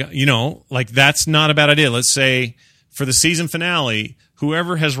that, but like that's not a bad idea. Let's say for the season finale,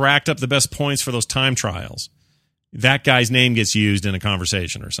 whoever has racked up the best points for those time trials, that guy's name gets used in a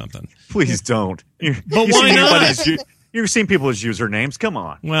conversation or something. Please don't. But why not? You've seen people's usernames. Come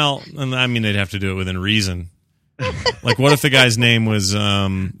on. Well, I mean, they'd have to do it within reason. Like, what if the guy's name was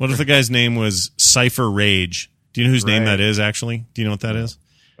Cypher Rage? Do you know whose name that is? Actually, do you know what that is?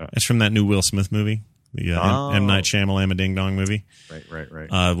 It's from that new Will Smith movie, the M. Night Shyamalan Ding Dong movie.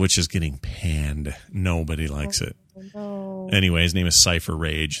 Right. Which is getting panned. Nobody likes it. No. Anyway, his name is Cypher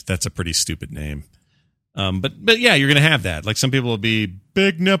Rage. That's a pretty stupid name. But yeah, you're going to have that. Like some people will be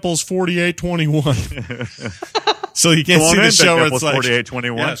Big Nipples 4821. So you can't see the show where it's like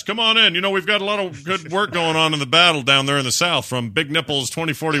 4821. Yes, come on in. We've got a lot of good work going on in the battle down there in the South from Big Nipples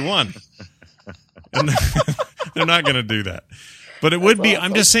 2041. And they're not going to do that. But it would be,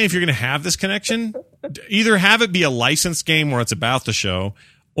 I'm just saying, if you're going to have this connection, either have it be a licensed game where it's about the show,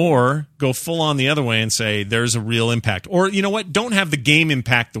 or go full on the other way and say there's a real impact. Or you know what? Don't have the game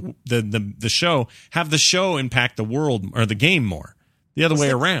impact the show. Have the show impact the world or the game more. The other way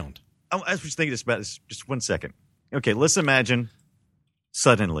around. I was thinking this about this just 1 second. Okay, let's imagine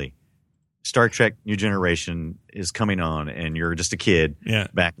suddenly Star Trek New Generation is coming on and you're just a kid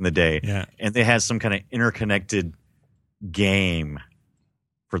back in the day. And they had some kind of interconnected game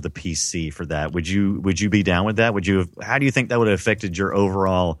for the PC for that. Would you be down with that? How do you think that would have affected your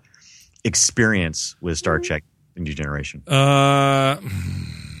overall experience with Star Trek New Generation?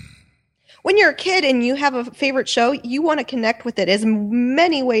 When you're a kid and you have a favorite show, you want to connect with it as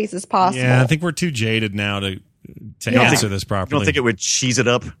many ways as possible. Yeah, I think we're too jaded now to answer this properly. You don't think it would cheese it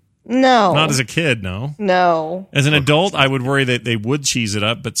up? No. Not as a kid, no. No. As an adult, I would worry that they would cheese it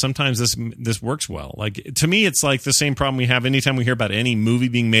up, but sometimes this works well. Like, to me, it's like the same problem we have anytime we hear about any movie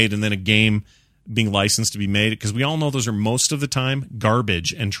being made and then a game being licensed to be made, because we all know those are most of the time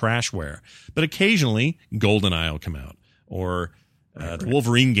garbage and trashware. But occasionally, GoldenEye will come out, or the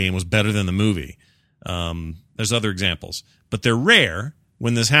Wolverine game was better than the movie. There's other examples. But they're rare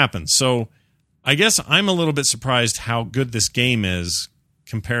when this happens. So I guess I'm a little bit surprised how good this game is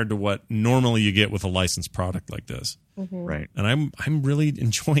compared to what normally you get with a licensed product like this. Mm-hmm. Right. And I'm really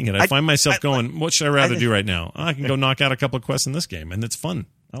enjoying it. I find myself going, what should I rather do right now? I can go knock out a couple of quests in this game, and it's fun.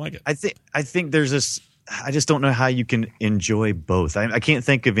 I like it. I think there's this. I just don't know how you can enjoy both. I can't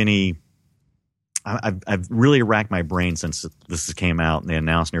think of any. I've really racked my brain since this came out and they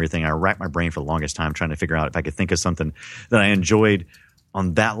announced and everything. I racked my brain for the longest time trying to figure out if I could think of something that I enjoyed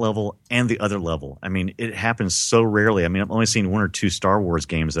on that level and the other level. I mean, it happens so rarely. I mean, I've only seen one or two Star Wars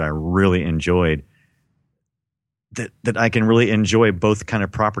games that I really enjoyed that I can really enjoy both kind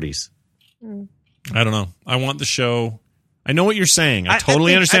of properties. I don't know. I want the show. I know what you're saying. I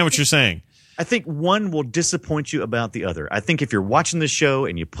totally understand what you're saying. I think one will disappoint you about the other. I think if you're watching the show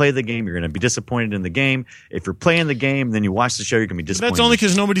and you play the game, you're going to be disappointed in the game. If you're playing the game and then you watch the show, you're going to be disappointed. But that's only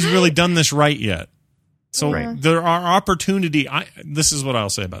because nobody's really done this right yet. So there are opportunity. This is what I'll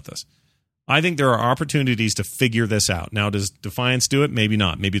say about this. I think there are opportunities to figure this out. Now, does Defiance do it? Maybe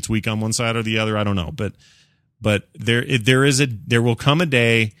not. Maybe it's weak on one side or the other. I don't know. But there will come a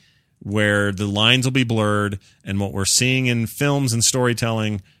day where the lines will be blurred, and what we're seeing in films and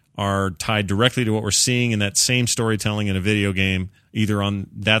storytelling are tied directly to what we're seeing in that same storytelling in a video game. Either on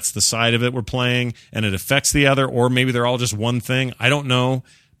that's the side of it we're playing, and it affects the other, or maybe they're all just one thing. I don't know.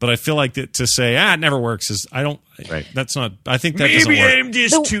 But I feel like to say, it never works is, that's not, I think that doesn't work. Maybe I'm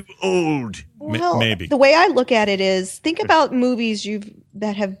just too old. Well, maybe. The way I look at it is, think about movies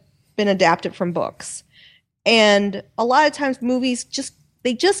that have been adapted from books. And a lot of times movies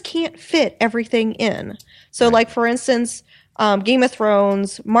they just can't fit everything in. So like, for instance, Game of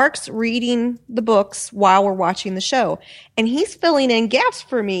Thrones, Mark's reading the books while we're watching the show, and he's filling in gaps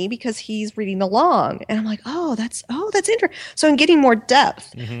for me because he's reading along. And I'm like, that's interesting. So I'm getting more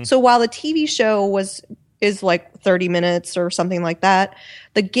depth. So while the TV show is like 30 minutes or something like that,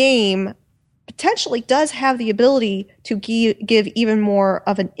 the game potentially does have the ability to give even more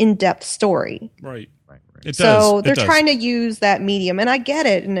of an in-depth story. Right. It does. So they're trying to use that medium, and I get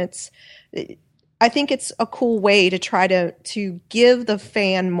it. And I think it's a cool way to try to give the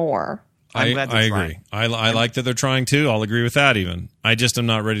fan more. I agree. I like that they're trying to. I'll agree with that even. I just am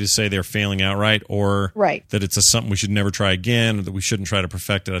not ready to say they're failing outright or that it's something we should never try again or that we shouldn't try to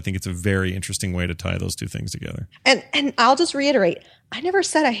perfect it. I think it's a very interesting way to tie those two things together. And I'll just reiterate, I never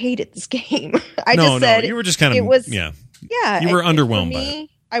said I hated this game. I just said you were just kind of, you were underwhelmed by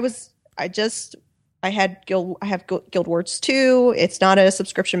it. I have Guild Wars 2. It's not a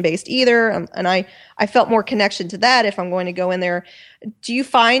subscription based either, and I felt more connection to that if I'm going to go in there. Do you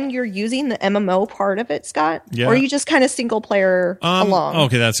find you're using the MMO part of it, Scott? Yeah. Or are you just kind of single player along?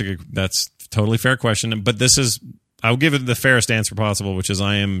 Okay, that's a totally fair question. But I'll give it the fairest answer possible, which is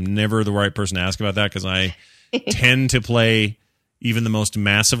I am never the right person to ask about that because I tend to play even the most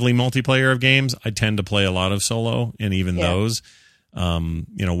massively multiplayer of games. I tend to play a lot of solo, and even those.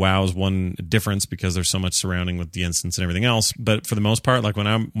 WoW's one difference because there's so much surrounding with the instance and everything else. But for the most part, like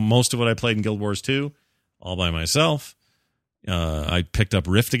most of what I played in Guild Wars 2, all by myself. I picked up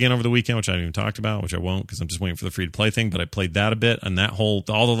Rift again over the weekend, which I haven't even talked about, which I won't because I'm just waiting for the free to play thing. But I played that a bit, and all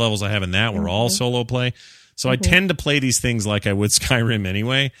the levels I have in that were all solo play. So I tend to play these things like I would Skyrim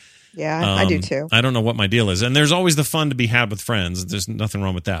anyway. Yeah, I do too. I don't know what my deal is. And there's always the fun to be had with friends. There's nothing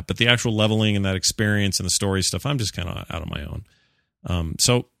wrong with that. But the actual leveling and that experience and the story stuff, I'm just kind of out on my own.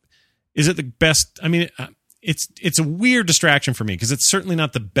 So is it the best? I mean, it's a weird distraction for me because it's certainly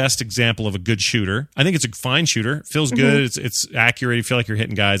not the best example of a good shooter. I think it's a fine shooter. It feels good. It's accurate. You feel like you're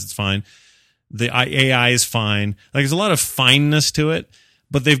hitting guys. It's fine. The AI is fine. Like there's a lot of fineness to it,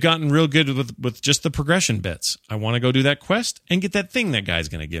 but they've gotten real good with just the progression bits. I want to go do that quest and get that thing that guy's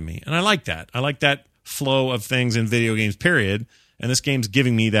going to give me. And I like that. I like that flow of things in video games, period. And this game's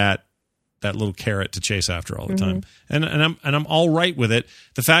giving me that little carrot to chase after all the time. And I'm all right with it.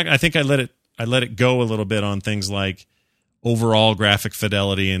 The fact I think I let it go a little bit on things like overall graphic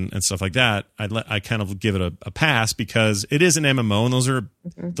fidelity and stuff like that. I kind of give it a pass because it is an MMO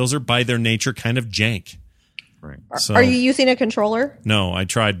and those are by their nature kind of jank. Right. So, are you using a controller? No, I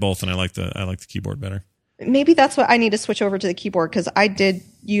tried both and I like the keyboard better. Maybe that's what I need to switch over to the keyboard because I did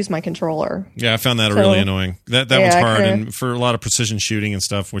use my controller. Yeah, I found that really annoying. That one's hard, and for a lot of precision shooting and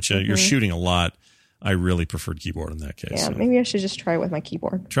stuff, which you're shooting a lot, I really preferred keyboard in that case. Yeah, so. Maybe I should just try it with my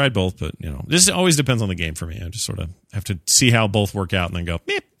keyboard. Tried both, but this always depends on the game for me. I just sort of have to see how both work out and then go,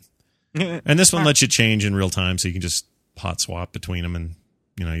 meep. And this one lets you change in real time, so you can just hot swap between them, and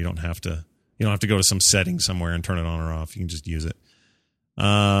you don't have to go to some setting somewhere and turn it on or off. You can just use it.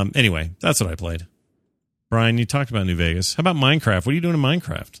 Anyway, that's what I played. Brian, you talked about New Vegas. How about Minecraft? What are you doing in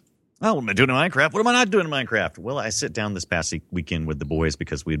Minecraft? Oh, what am I doing in Minecraft? What am I not doing in Minecraft? Well, I sit down this past weekend with the boys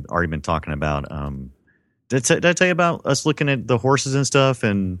because we'd already been talking about. Did I tell you about us looking at the horses and stuff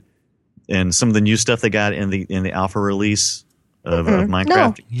and some of the new stuff they got in the alpha release of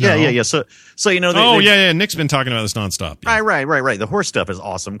Minecraft? No. Yeah. So Nick's been talking about this nonstop. Yeah. Right. The horse stuff is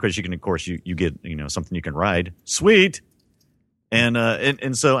awesome because you can, of course, you get something you can ride. Sweet.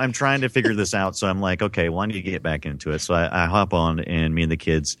 And so I'm trying to figure this out. So I'm like, okay, well, I need to get back into it. So I hop on, and me and the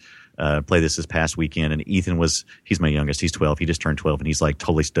kids play this past weekend. And Ethan he's my youngest. He's 12. He just turned 12, and he's like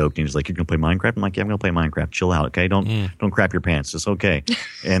totally stoked. And he's like, "You're gonna play Minecraft?" I'm like, "Yeah, I'm gonna play Minecraft. Chill out, okay? Don't crap your pants. It's okay."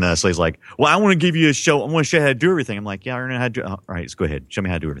 And so he's like, "Well, I want to give you a show. I want to show you how to do everything." I'm like, "Yeah, I already know how to do it." All right, so go ahead, show me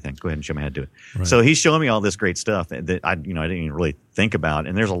how to do everything. Go ahead and show me how to do it. Right. So he's showing me all this great stuff that I didn't even really think about.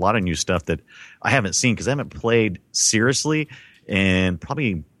 And there's a lot of new stuff that I haven't seen because I haven't played seriously. And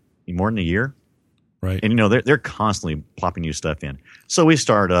probably more than a year. Right. And, they're constantly plopping new stuff in. So we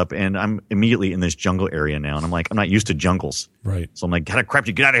start up, and I'm immediately in this jungle area now. And I'm like, I'm not used to jungles. Right. So I'm like, gotta crap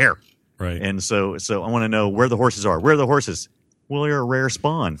you, get out of here. Right. And so I want to know where the horses are. Where are the horses? Well, you're a rare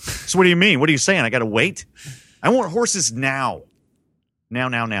spawn. So what do you mean? What are you saying? I got to wait? I want horses now.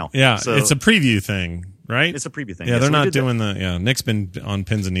 Now. Yeah, so, it's a preview thing, right? It's a preview thing. Yeah, they're not doing Nick's been on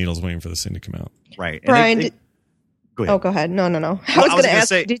pins and needles waiting for this thing to come out. Right. Brian, go ahead. Oh, go ahead. No. I was going to ask,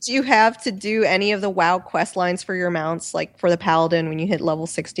 did you have to do any of the WoW quest lines for your mounts, like for the Paladin when you hit level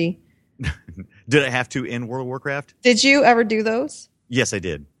 60? Did I have to in World of Warcraft? Did you ever do those? Yes, I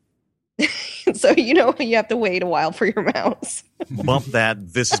did. So you have to wait a while for your mounts. Bump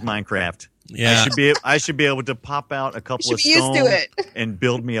that. This is Minecraft. Yeah. I should be able to pop out a couple You of should be used stones to it. and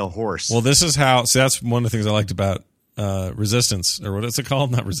build me a horse. Well, this is how. See, that's one of the things I liked about Resistance, or what is it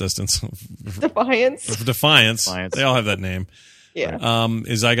called? Not Resistance. Defiance. Defiance. Defiance. They all have that name. Yeah.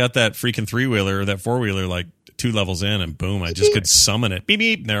 Is I got that freaking 3-wheeler, that 4-wheeler, like 2 levels in, and boom, I just could summon it. Beep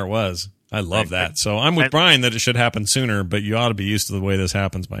beep. And there it was. I love that. So I'm with Brian that it should happen sooner, but you ought to be used to the way this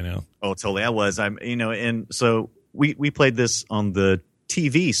happens by now. Oh, totally. And so we played this on the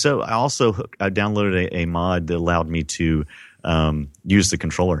TV. So I downloaded a mod that allowed me to use the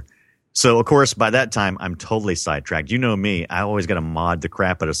controller. So of course, by that time, I'm totally sidetracked. You know me, I always got to mod the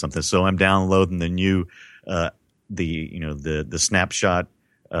crap out of something. So I'm downloading the new, the snapshot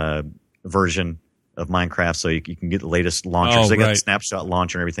version of Minecraft, so you can get the latest launchers. They got the snapshot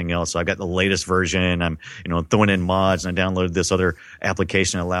launcher and everything else. So I got the latest version. I'm throwing in mods, and I downloaded this other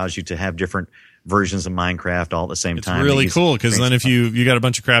application that allows you to have different versions of Minecraft all at the same time. It's really cool, because then if you got a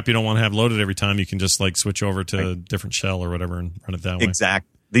bunch of crap you don't want to have loaded every time, you can just like switch over to a different shell or whatever and run it that way. Exactly.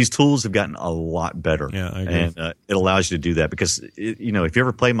 These tools have gotten a lot better. Yeah, I agree. And it allows you to do that, because if you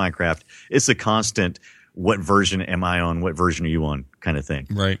ever play Minecraft, it's a constant what version am I on, what version are you on kind of thing.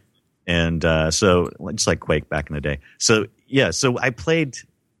 Right. And so just like Quake back in the day. So so I played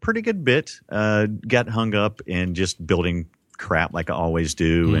pretty good bit, got hung up in just building crap like I always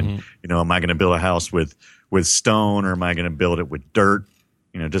do. And am I going to build a house with stone, or am I going to build it with dirt?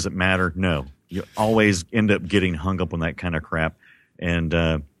 Does it matter? No. You always end up getting hung up on that kind of crap. And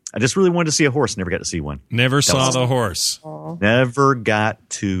I just really wanted to see a horse. Never got to see one. Never saw the horse. Aww. Never got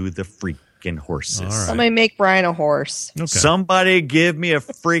to the freaking horses. All right. Somebody make Brian a horse. Okay. Somebody give me a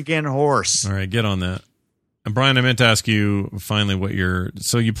freaking horse. All right, get on that. And Brian, I meant to ask you finally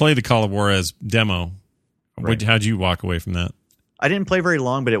so you played the Call of Juarez demo. Right. How'd you walk away from that? I didn't play very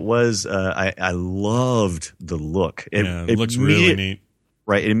long, but it was I loved the look. It looks really neat.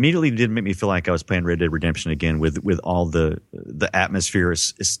 Right. It immediately did make me feel like I was playing Red Dead Redemption again with all the atmosphere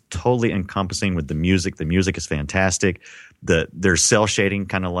is totally encompassing with the music. The music is fantastic. There's cell shading,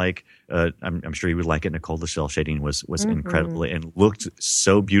 kind of like I'm sure you would like it, Nicole. The cell shading was incredible and looked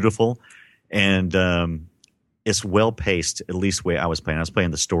so beautiful. And it's well paced, at least the way I was playing. I was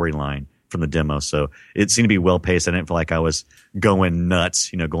playing the storyline from the demo, so it seemed to be well paced. I didn't feel like I was going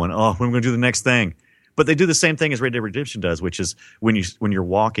nuts, going, oh, when am I going to do the next thing? But they do the same thing as Red Dead Redemption does, which is when you're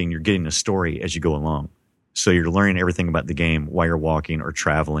walking, you're getting a story as you go along. So you're learning everything about the game while you're walking or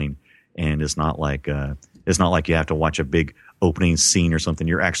traveling, and it's not like you have to watch a big opening scene or something.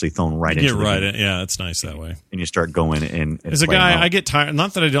 You're actually thrown right into the game. Yeah, it's nice that way. And you start going and as a guy, I get tired.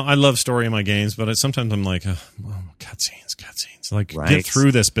 Not that I love story in my games, but sometimes I'm like, cutscenes. Like, get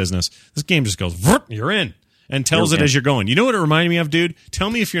through this business. This game just goes, you're in, and tells it as you're going. You know what it reminded me of, dude? Tell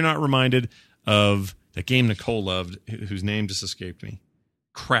me if you're not reminded of that game Nicole loved, whose name just escaped me.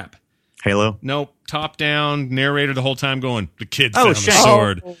 Crap. Halo? Nope. Top down, narrator the whole time going, the kid found the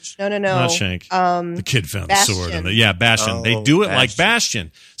sword. No. Not Shank. The kid found Bastion. the sword. Bastion. Oh, they do it Bastion. like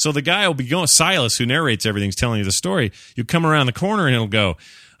Bastion. So the guy will be going, Silas, who narrates everything's telling you the story. You come around the corner and he'll go,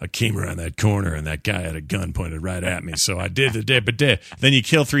 I came around that corner and that guy had a gun pointed right at me. So I did the did, but did. Then you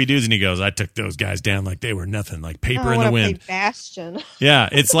kill 3 dudes and he goes, I took those guys down like they were nothing, like paper in the wind. Bastion. Yeah,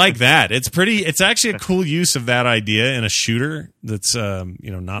 it's like that. It's actually a cool use of that idea in a shooter that's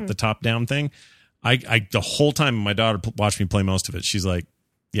not the top down thing. I the whole time my daughter watched me play most of it, she's like,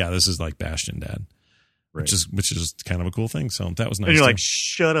 yeah, this is like Bastion, Dad. Right. Which is kind of a cool thing. So that was nice. And you're like,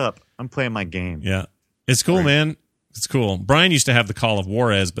 shut up. I'm playing my game. Yeah. It's cool, man. It's cool. Brian used to have the Call of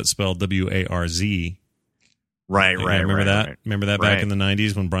Juarez, but spelled W-A-R-Z. Right. Remember that? Right. Remember that back in the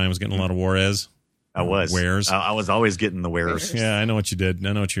 90s when Brian was getting a lot of Juarez? I was. Wares. I was always getting the wares. Yeah, I know what you did.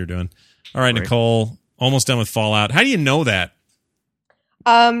 I know what you were doing. All right, Nicole, almost done with Fallout. How do you know that?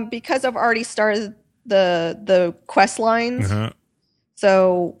 Because I've already started the quest lines.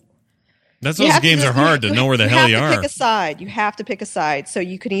 So those games are hard to know where the hell you are. You have to pick a side. So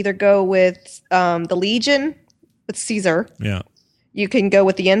you can either go with the Legion with Caesar. Yeah. You can go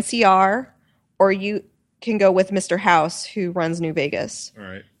with the NCR, or you can go with Mr. House, who runs New Vegas. All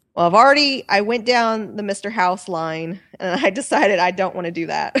right. Well, I went down the Mr. House line, and I decided I don't want to do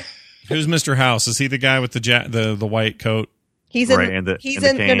that. Who's Mr. House? Is he the guy with the white coat? He's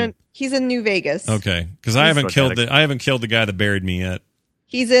in New Vegas. Okay, because I haven't killed the guy that buried me yet.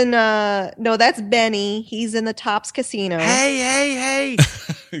 He's in no, that's Benny. He's in the Tops Casino. Hey.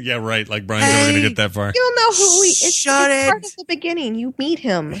 Yeah, right. Like Brian's never going to get that far. You don't know who he is. It's part of the beginning. You meet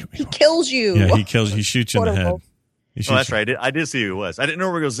him. He kills you. Yeah, he kills you. He shoots you in the head. That's right. I did see who it was. I didn't know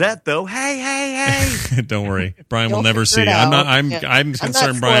where it goes that though. Hey. Don't worry. Brian will never see. I'm concerned Brian.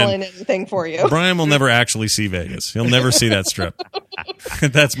 I'm not spoiling anything for you. Brian will never actually see Vegas. He'll never see that strip.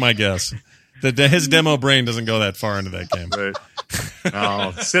 That's my guess. His demo brain doesn't go that far into that game. Right.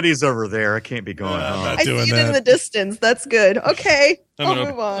 Oh, city's over there. I can't be going home. I see doing it that. in the distance. That's good. Okay, I'll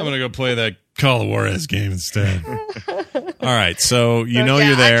move on. I'm gonna go play that Call of Juarez game instead. All right, so you know yeah,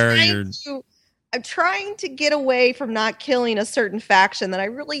 you're there. I'm trying to get away from not killing a certain faction that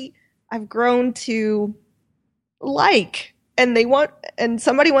I've grown to like, and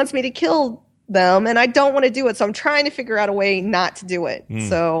somebody wants me to kill them, and I don't want to do it. So I'm trying to figure out a way not to do it.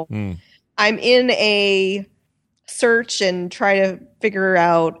 So I'm in a search and try to figure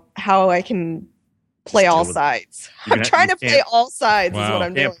out how I can play all sides. I'm trying to play all sides. Wow. Is what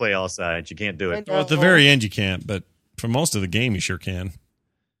I'm You doing. can't play all sides. You can't do it. Well, at the very end, you can't, but for most of the game, you sure can.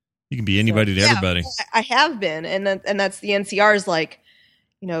 You can be anybody to everybody. I have been, and that's the NCR's like,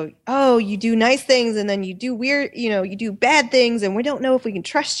 you do nice things, and then you do weird, you do bad things, and we don't know if we can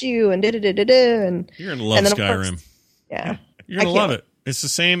trust you, and and you're gonna love Skyrim. Yeah, you're gonna love it. It's the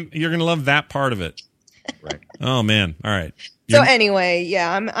same. You're gonna love that part of it. Right. Oh man. All right. So anyway,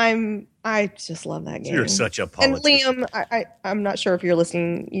 yeah, I just love that game. You're such a And politician. Liam, I'm not sure if you're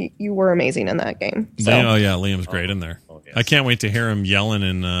listening. You were amazing in that game. So. Oh yeah, Liam's great in there. Oh, yes. I can't wait to hear him yelling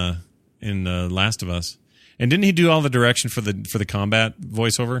in Last of Us. And didn't he do all the direction for the combat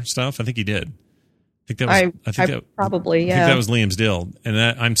voiceover stuff? I think he did. I think that was probably, yeah. I think that was Liam's deal. And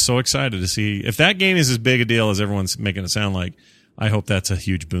I'm so excited to see if that game is as big a deal as everyone's making it sound like. I hope that's a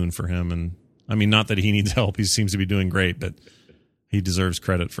huge boon for him. And I mean, not that he needs help. He seems to be doing great, but he deserves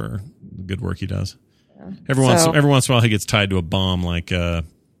credit for the good work he does. Yeah. Every once in a while, he gets tied to a bomb, like that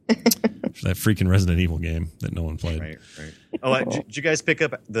freaking Resident Evil game that no one played. Right. Oh, did you guys pick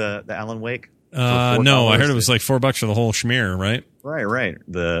up the Alan Wake? No, I heard it was like $4 for the whole schmear, right? Right.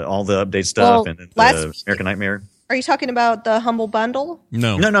 All the update stuff and the American Nightmare. Are you talking about the Humble Bundle?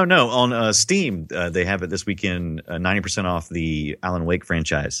 No. On Steam, they have it this weekend, 90% off the Alan Wake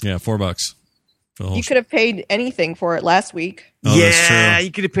franchise. Yeah, $4. You could have paid anything for it last week. Oh, yeah,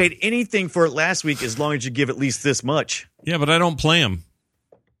 you could have paid anything for it last week as long as you give at least this much. Yeah, but I don't play them.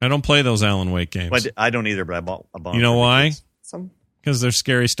 I don't play those Alan Wake games. Well, I don't either, but I bought them. You know why? Because there's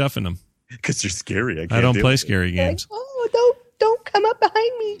scary stuff in them. Because they're scary. I don't play scary games. Oh, don't come up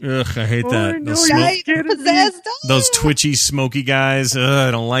behind me. Ugh, I hate that. Possessed. Those twitchy, smoky guys. I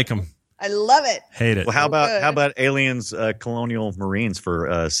don't like them. I love it. Hate it. Well, how about Aliens Colonial Marines for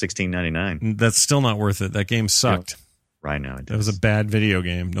 $16.99? That's still not worth it. That game sucked. Right now, it does. That was a bad video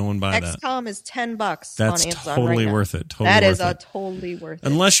game. No one buy that. XCOM is $10 That's on Amazon totally right worth it. Totally worth it.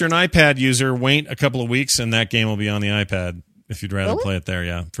 Unless you're an iPad user, wait a couple of weeks and that game will be on the iPad. If you'd rather play it there,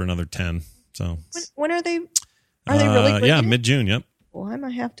 yeah, for another 10. So when are they? Are they really quick? Yeah, mid-June. Yep. Well, I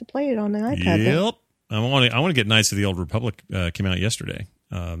might have to play it on the iPad. Yep. I want to get Knights of the Old Republic. Came out yesterday.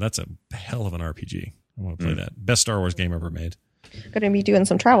 That's a hell of an RPG. I want to play that. Best Star Wars game ever made. Going to be doing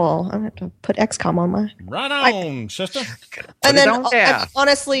some travel. I'm going to have to put XCOM on my. Right on, sister. And then,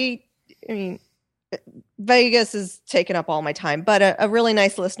 honestly, I mean, Vegas is taking up all my time. But a really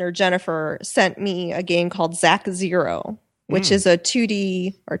nice listener, Jennifer, sent me a game called Zack Zero, which is a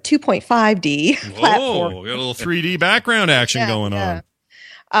 2D or 2.5D platform. Oh, got a little 3D background action going on.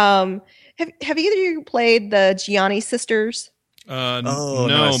 Have either of you played the Gianni sisters?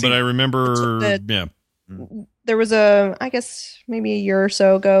 No, but I remember. There was I guess maybe a year or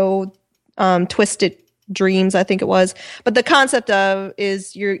so ago, Twisted Dreams, I think it was. But the concept of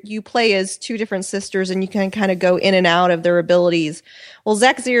is you play as two different sisters and you can kind of go in and out of their abilities. Well,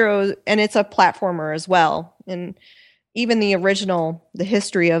 Zack Zero, and it's a platformer as well. And even the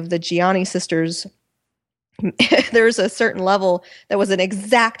history of the Gianni sisters, there's a certain level that was an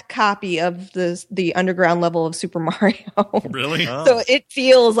exact copy of the underground level of Super Mario. Really? So it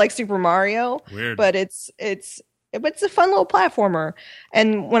feels like Super Mario. Weird. But it's a fun little platformer.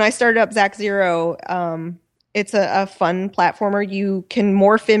 And when I started up Zack Zero, it's a fun platformer. You can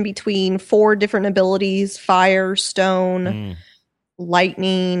morph in between 4 different abilities: fire, stone,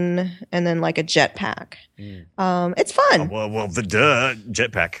 lightning, and then like a jetpack. It's fun. Well, the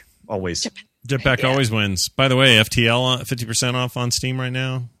jetpack always. Jetpack always wins. By the way, FTL 50% off on Steam right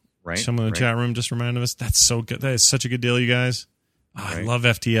now. Right. Someone in the chat room just reminded us. That's so good. That is such a good deal, you guys. I love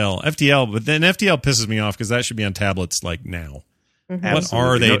FTL. But then FTL pisses me off because that should be on tablets like now. Mm-hmm. What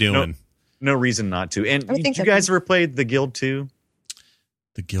are they doing? No reason not to. And did you guys ever played the Guild 2?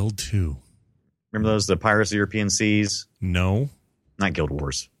 The Guild 2. Remember those, the Pirates of European Seas? No. Not Guild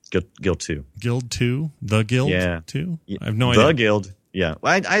Wars. Guild 2. Guild 2? The Guild 2? I have no idea. The Guild. Yeah,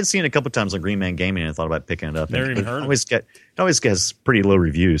 well, I'd seen it a couple times on Green Man Gaming, and I thought about picking it up. Never even heard of it. Always gets pretty low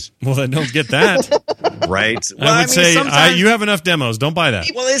reviews. Well, then don't get that. Right? Well, I would say you have enough demos. Don't buy that.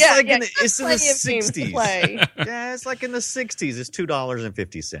 Well, it's in the games to 60s. play. Yeah, it's like in the 60s. It's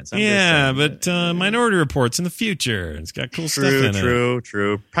 $2.50. Yeah, but Minority Report's in the future. It's got cool stuff in it.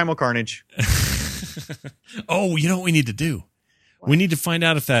 True. Primal Carnage. Oh, you know what we need to do? What? We need to find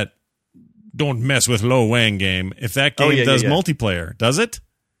out if that Don't Mess with Lo Wang game, if that game does multiplayer. Does it?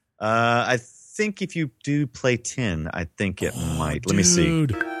 I think if you do play 10, I think it might. Let me see. You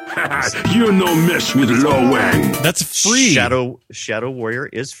no mess with Lo Wang. That's free. Shadow Warrior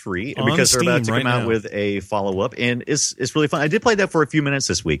is free because they're about to come out with a follow-up, and it's really fun. I did play that for a few minutes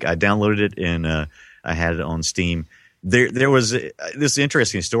this week. I downloaded it and I had it on Steam. There was this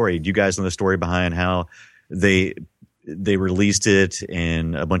interesting story. Do you guys know the story behind how they released it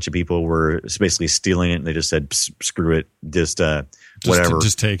and a bunch of people were basically stealing it, and they just said screw it, whatever,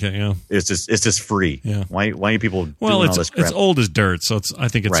 just take it. Yeah, it's just free. Yeah, why are people doing all this crap? It's old as dirt, so I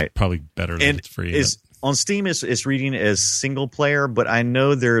think it's probably better that it's free. On Steam it's reading as single player, but I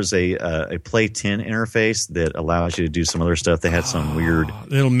know there's a Play 10 interface that allows you to do some other stuff. They had some weird.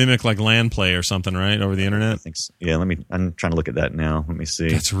 It'll mimic like LAN play or something, right, over the internet. I think so. Yeah, I'm trying to look at that now. Let me see.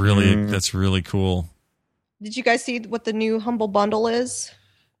 That's really cool. Did you guys see what the new Humble Bundle is?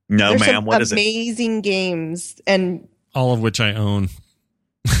 No, ma'am. What is it? Amazing games, and all of which I own.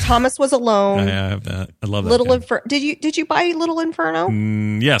 Thomas Was Alone. I have that. I love that. Little Inferno. Did you buy Little Inferno?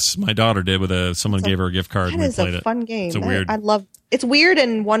 Yes, my daughter did. Someone gave her a gift card. That is a fun game. It's it's weird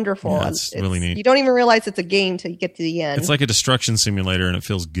and wonderful. Yeah, it's really neat. You don't even realize it's a game till you get to the end. It's like a destruction simulator, and it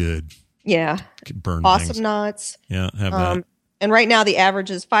feels good. Yeah. Burn awesome things. Knots. Yeah, have that. And right now the average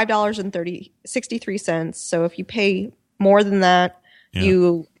is $5.63. So if you pay more than that,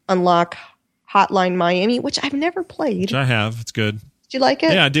 you unlock Hotline Miami, which I've never played. Which I have. It's good. Did you like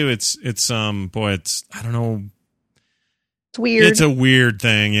it? Yeah, I do. It's I don't know. It's weird. It's a weird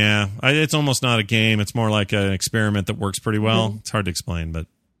thing. Yeah, it's almost not a game. It's more like an experiment that works pretty well. Mm-hmm. It's hard to explain, but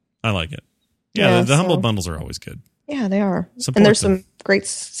I like it. Yeah, the Humble Bundles are always good. Yeah, they are. And there's some great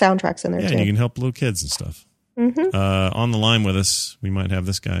soundtracks in there too. Yeah, and you can help little kids and stuff. Mm-hmm. On the line with us, we might have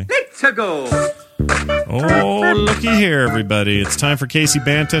this guy. Let's go. Oh, looky here, everybody. It's time for Casey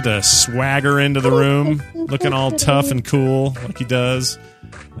Banta to swagger into the room, looking all tough and cool like he does,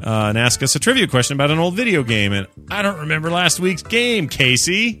 and ask us a trivia question about an old video game. And I don't remember last week's game,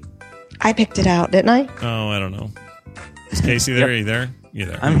 Casey. I picked it out, didn't I? Oh, I don't know. Is Casey there? Are you there? You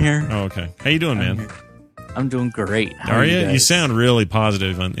there? I'm here. Oh, okay. How you doing, man? I'm doing great. How are you? You sound really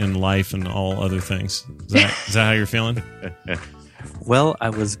positive in life and all other things. Is that how you're feeling? Well, I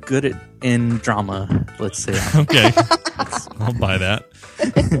was good in drama, let's say. Okay. I'll buy that.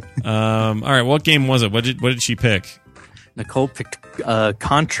 All right, what game was it? What did she pick? Nicole picked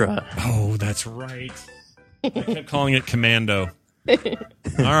Contra. Oh, that's right. I kept calling it Commando. All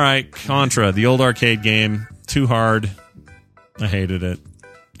right, Contra, the old arcade game. Too hard. I hated it.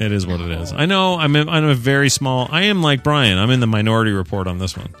 It is what it is. I know. I'm a very small. I am like Brian. I'm in the Minority Report on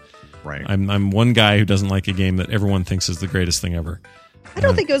this one. Right. I'm one guy who doesn't like a game that everyone thinks is the greatest thing ever. I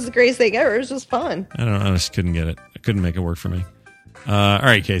don't think it was the greatest thing ever. It was just fun. I just couldn't get it. I couldn't make it work for me. All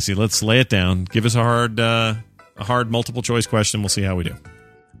right, Casey, let's lay it down. Give us a hard multiple choice question. We'll see how we do.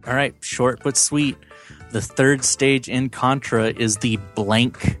 All right, short but sweet. The third stage in Contra is the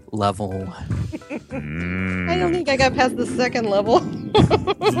blank level. I don't think I got past the second level.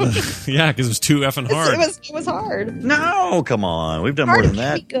 Yeah, because it was too effing hard. It was hard. No, come on. We've done more than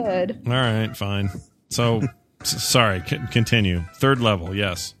that. Good. All right, fine. So, sorry. Continue. Third level.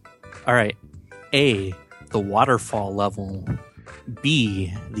 Yes. All right. A, the waterfall level.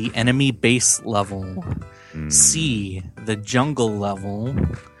 B, the enemy base level. C, the jungle level.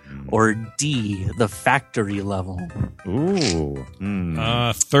 Or D, the factory level. Ooh.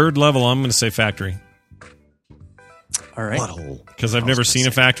 Third level, I'm going to say factory. All right. Because I've never seen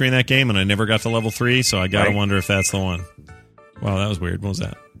a factory in that game, and I never got to level 3, so I got to wonder if that's the one. Wow, that was weird. What was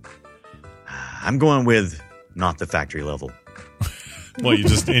that? I'm going with not the factory level. Well,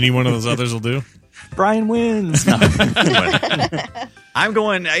 any one of those others will do? Brian wins. No. I'm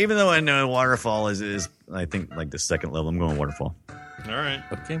going, even though I know waterfall is I think like the second level, I'm going waterfall. All right.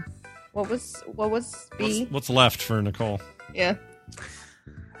 Okay. What was B? What's left for Nicole? Yeah.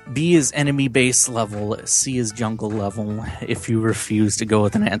 B is enemy base level. C is jungle level. If you refuse to go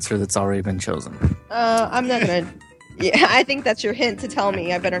with an answer that's already been chosen. I'm not gonna. Yeah, I think that's your hint to tell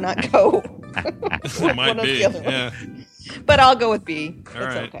me I better not go. It might be. Yeah. But I'll go with B. All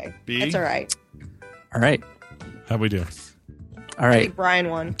right. Okay. B? That's all right. All right. How'd we do? All right. Brian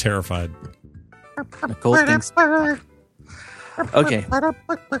won. I'm terrified. Nicole thinks. Okay.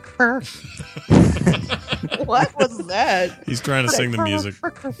 What was that? He's trying to sing the music.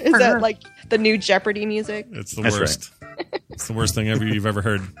 Is that like the new Jeopardy music? It's the That's worst. It's the worst thing you've ever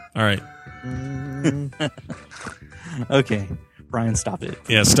heard. All right. Okay. Brian, stop it.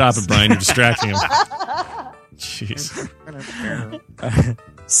 Yeah, stop it, Brian. You're distracting him. Jeez.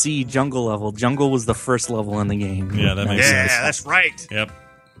 C, jungle level. Jungle was the first level in the game. Yeah, that makes Yeah, sense. that's right. Yep.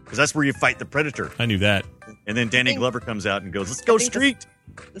 Because that's where you fight the predator. I knew that. And then Danny Glover comes out and goes, "Let's go street."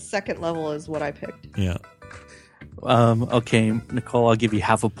 The second level is what I picked. Yeah. Okay, Nicole, I'll give you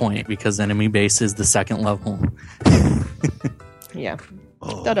half a point because enemy base is the second level. Yeah.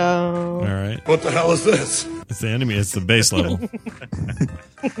 Ta-da. All right. What the hell is this? It's the enemy. It's the base level.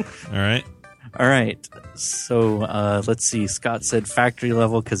 All right. All right. So let's see. Scott said factory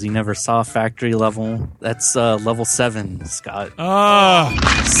level because he never saw factory level. That's level 7, Scott. Ah,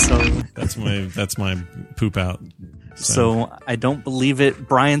 So that's my poop out. so I don't believe it.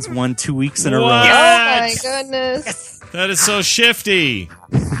 Brian's won 2 weeks in a row. What? Oh my goodness. That is so shifty.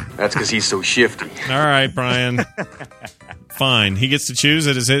 That's because he's so shifty. All right, Brian. Fine. He gets to choose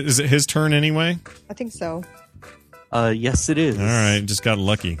it. Is it his turn anyway? I think so. Yes, it is. All right. Just got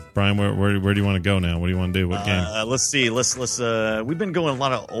lucky. Brian, where do you want to go now? What do you want to do? What game? Let's see. Let's we've been going a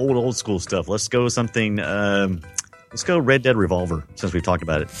lot of old school stuff. Let's go something. Let's go Red Dead Revolver since we've talked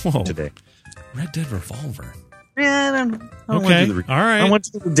about it Whoa. today. Red Dead Revolver. Yeah, I don't Okay. want to do All right. I want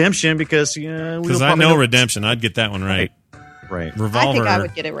to do Redemption because Because I know Redemption. I'd get that one right. Right. Revolver. I think I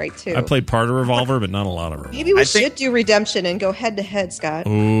would get it right too. I played part of Revolver, but not a lot of Revolver. Maybe we I think- should do Redemption and go head to head, Scott.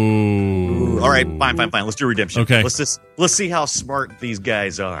 Ooh. All right, fine. Let's do Redemption. Okay. Let's see how smart these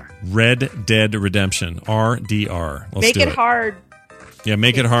guys are. Red Dead Redemption. RDR. Let's Make do it hard. Yeah,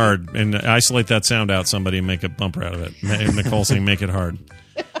 make it hard. And isolate that sound out, somebody, and make a bumper out of it. Nicole saying, make it hard.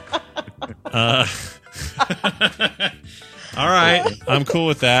 All right. I'm cool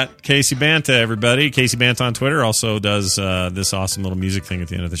with that. Casey Banta, everybody. Casey Banta on Twitter also does this awesome little music thing at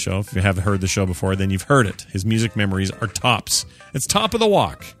the end of the show. If you haven't heard the show before, then you've heard it. His music memories are tops. It's top of the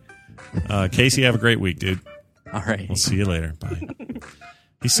walk. Casey, have a great week, dude. All right. We'll see you later. Bye.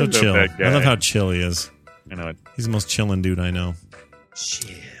 He's so Hello, chill. bad guy. I love how chill he is. I know it. He's the most chilling dude I know.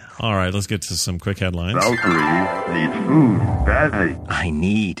 Chill. All right, let's get to some quick headlines. Valkyrie needs food badly. I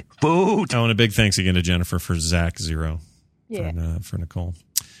need food. Oh, and a big thanks again to Jennifer for Zach Zero. Yeah. For Nicole.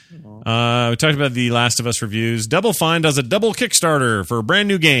 We talked about the Last of Us reviews. Double Fine does a double Kickstarter for a brand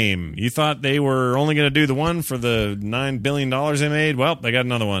new game. You thought they were only going to do the one for the $9 billion they made? Well, they got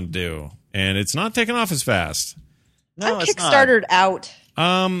another one to do. And it's not taking off as fast. No, I'm it's not. Kickstartered out.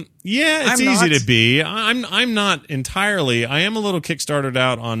 Yeah, it's I'm easy not. to be. I'm not entirely. I am a little Kickstarted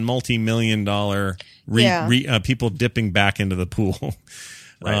out on multi-million-dollar people dipping back into the pool.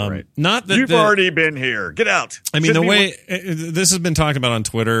 Right. Not that You've already been here. Get out. I mean, Shouldn't the be way this has been talked about on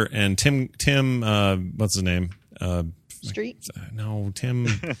Twitter, and Tim, what's his name? Street? No, Tim,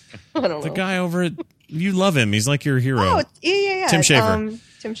 I don't the know. guy over at. You love him. He's like your hero. Oh, yeah. Tim Schafer.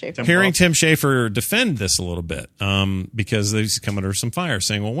 Tim Schafer. Hearing Tim Schafer defend this a little bit, because he's come under some fire,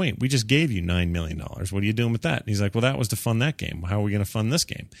 saying, "Well, wait, we just gave you $9 million. What are you doing with that?" And he's like, "Well, that was to fund that game. How are we going to fund this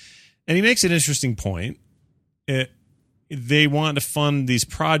game?" And he makes an interesting point. They want to fund these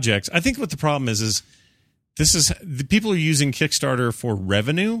projects. I think what the problem is the people are using Kickstarter for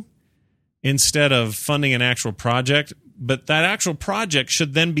revenue instead of funding an actual project. But that actual project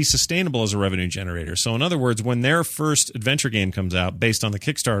should then be sustainable as a revenue generator. So, in other words, when their first adventure game comes out based on the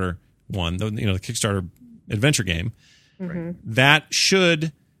Kickstarter one, the Kickstarter adventure game, that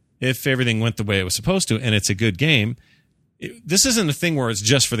should, if everything went the way it was supposed to, and it's a good game. This isn't a thing where it's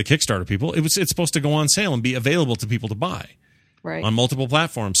just for the Kickstarter people. It's supposed to go on sale and be available to people to buy Right. on multiple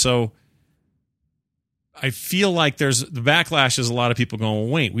platforms. So I feel like the backlash is a lot of people going, well,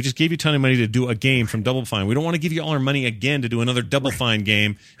 wait, we just gave you a ton of money to do a game from Double Fine. We don't want to give you all our money again to do another Double Fine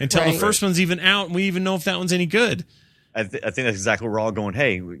game until the first one's even out and we even know if that one's any good. I think that's exactly where we're all going,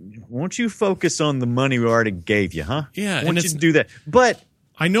 hey, won't you focus on the money we already gave you, huh? Yeah, and Won't you it's- do that? But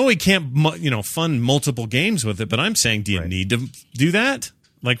I know he can't, fund multiple games with it, but I'm saying, do you need to do that?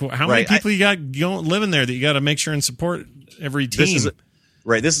 Like, how many Right. people you got living there that you got to make sure and support every team?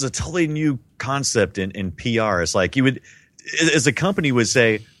 This is a totally new concept in PR. It's like you would, as a company would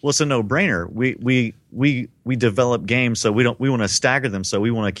say, well, it's a no brainer. We develop games, so we want to stagger them, so we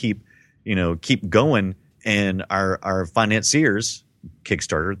want to keep going, and our financiers,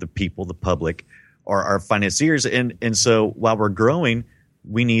 Kickstarter, the people, the public, are our financiers, and so while we're growing,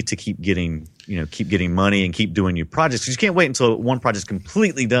 we need to keep getting money and keep doing new projects. 'Cause you can't wait until one project's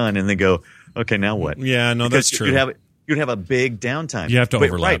completely done and then go, okay, now what? Yeah, no, Because that's true. You'd have a big downtime. You have to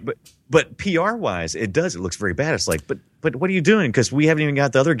overlap. Right, But PR wise, it looks very bad. It's like, but what are you doing? Because we haven't even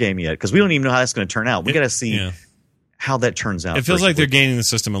got the other game yet. Because we don't even know how that's going to turn out. We got to see how that turns out. It feels like they're gaining the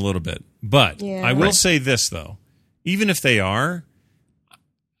system a little bit. But I will say this, though. Even if they are,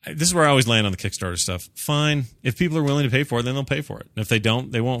 this is where I always land on the Kickstarter stuff. Fine. If people are willing to pay for it, then they'll pay for it. And if they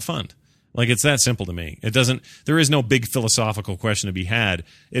don't, they won't fund. Like, it's that simple to me. There is no big philosophical question to be had.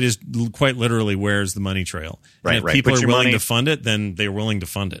 It is quite literally, where's the money trail? Right, and if right. people Put are your willing money- to fund it, then they're willing to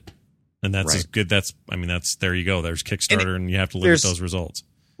fund it. And that's as good. There you go. There's Kickstarter, and you have to live with those results.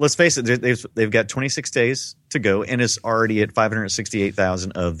 Let's face it, they've got 26 days to go, and it's already at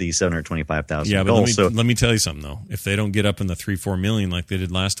 568,000 of the 725,000 Yeah, but goal. let me tell you something, though. If they don't get up in the 3-4 million like they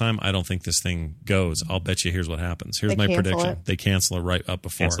did last time, I don't think this thing goes. I'll bet you here's what happens. Here's my prediction. It. They cancel it right up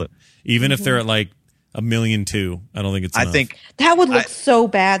before. Cancel it. Even if they're at like 1.2 million, I don't think it's enough. I think That would look so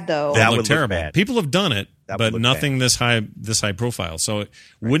bad, though. That would would look look terrible. bad. People have done it, That would but look nothing this high profile. So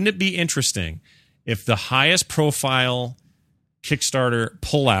wouldn't it be interesting if the highest profile Kickstarter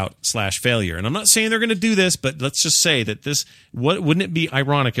pullout / failure, and I'm not saying they're going to do this, but let's just say that wouldn't it be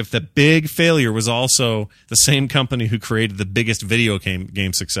ironic if the big failure was also the same company who created the biggest video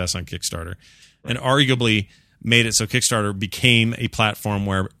game success on Kickstarter, and arguably made it so Kickstarter became a platform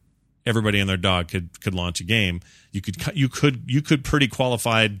where everybody and their dog could launch a game. You could pretty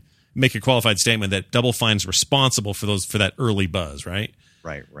make a qualified statement that Double Fine's responsible for that early buzz, right?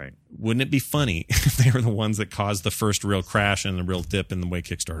 right. Wouldn't it be funny if they were the ones that caused the first real crash and the real dip in the way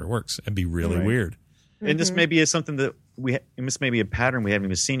Kickstarter works? It'd be really weird. And this maybe is something that this may be a pattern we haven't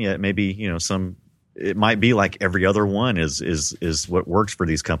even seen yet. Maybe it might be like every other one is what works for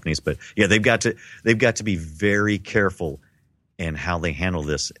these companies. But yeah, they've got to be very careful in how they handle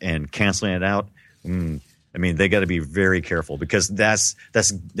this, and canceling it out. I mean, they got to be very careful, because that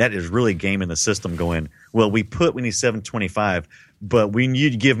is really gaming the system. Going, well, we need 725, but we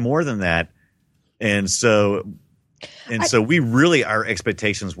need to give more than that, and so we really, our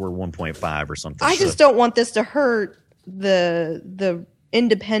expectations were 1.5 or something. I just don't want this to hurt the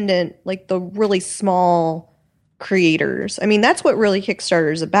independent, like the really small creators. I mean, that's what really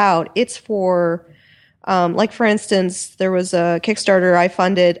Kickstarter is about. It's for, like, for instance, there was a Kickstarter I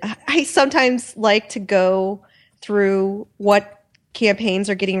funded. I sometimes like to go through what campaigns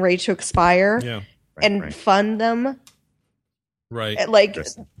are getting ready to expire and fund them. Right.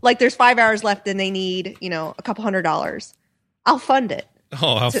 Like there's 5 hours left and they need, a couple $100. I'll fund it.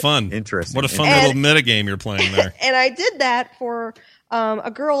 Oh, how fun. Interesting. What a fun little metagame you're playing there. And I did that for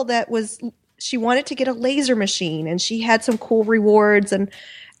a girl she wanted to get a laser machine, and she had some cool rewards, and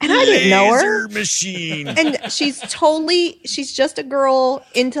I didn't know her. Laser machine. And she's just a girl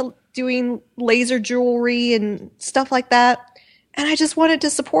into doing laser jewelry and stuff like that. And I just wanted to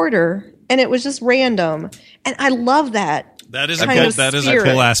support her. And it was just random. And I love that. That is a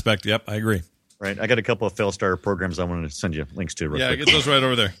cool aspect. Yep, I agree. Right. I got a couple of Failstarter programs I wanted to send you links to. Real quick. Get those right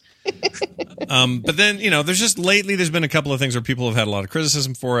over there. But then, there's been a couple of things where people have had a lot of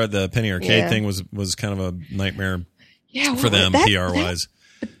criticism for it. The Penny Arcade thing was kind of a nightmare for them, PR-wise.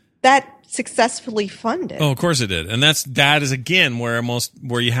 That successfully funded. Oh, of course it did. And that is again where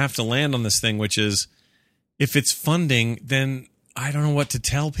you have to land on this thing, which is, if it's funding, then I don't know what to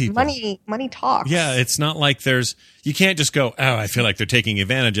tell people. Money talks. Yeah, it's not like you can't just go, oh, I feel like they're taking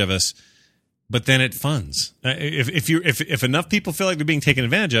advantage of us, but then it funds. If enough people feel like they're being taken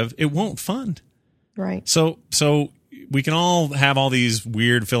advantage of, it won't fund. Right. So we can all have all these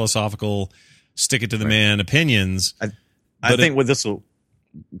weird philosophical stick it to the man opinions. I think what this will.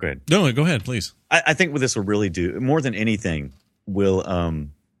 Go ahead. No, go ahead, please. I think what this will really do, more than anything, will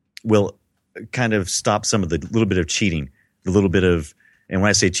kind of stop some of the little bit of cheating, the little bit of, and when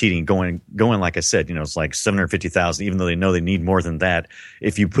I say cheating, going like I said, it's like 750,000, even though they know they need more than that.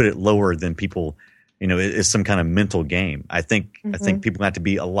 If you put it lower than people, it's some kind of mental game. I think people have to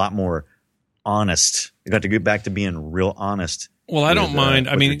be a lot more honest. You got to get back to being real honest. Well, I don't mind.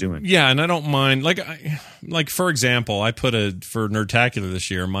 I mean, doing. Yeah, and I don't mind. Like for example, I put for Nerdtacular this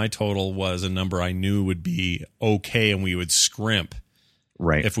year. My total was a number I knew would be okay, and we would scrimp,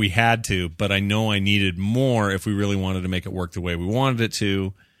 right, if we had to. But I know I needed more if we really wanted to make it work the way we wanted it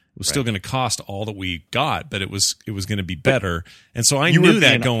to. It was still going to cost all that we got, but it was going to be better. And so I knew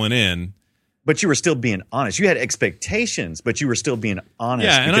that going in. But you were still being honest. You had expectations, but you were still being honest.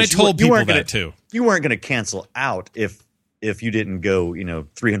 Yeah, and I told people that too. You weren't going to cancel out if you didn't go,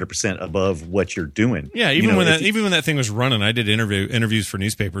 300% above what you're doing. Yeah, even when that thing was running, I did interviews for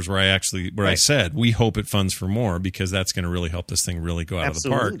newspapers where I said, we hope it funds for more, because that's going to really help this thing really go out of the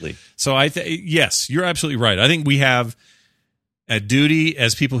park. So yes, you're absolutely right. I think we have a duty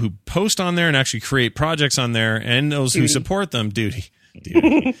as people who post on there and actually create projects on there, and those who support them, duty.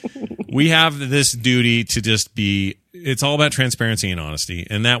 Dude. We have this duty to just be. It's all about transparency and honesty,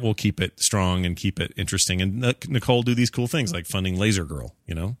 and that will keep it strong and keep it interesting. And Nicole do these cool things like funding Laser Girl,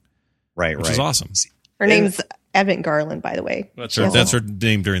 Right, which is awesome. Her name's Evan Garland, by the way. That's her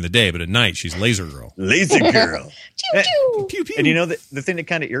name during the day, but at night she's Laser Girl. Laser Girl. Choo choo. Pew pew. And the thing that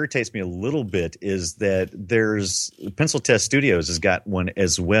kind of irritates me a little bit is that there's Pencil Test Studios has got one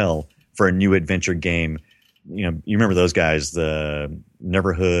as well for a new adventure game. You remember those guys, the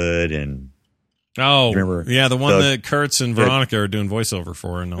Neverhood and yeah, the one that Kurtz and Veronica are doing voiceover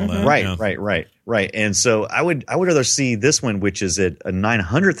for and all that. Right. And so I would rather see this one, which is at a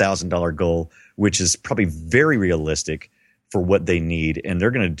 $900,000 goal, which is probably very realistic for what they need. And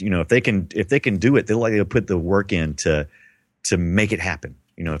they're going to, if they can do it, they'll likely put the work in to make it happen.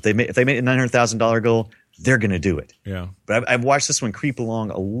 If they make a $900,000 goal, they're going to do it. Yeah. But I've watched this one creep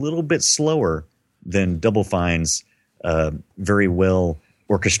along a little bit slower than Double Fine's very well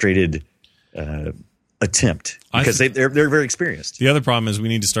orchestrated attempt, because they're very experienced. The other problem is we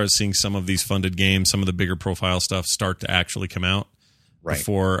need to start seeing some of these funded games, some of the bigger profile stuff start to actually come out. Right.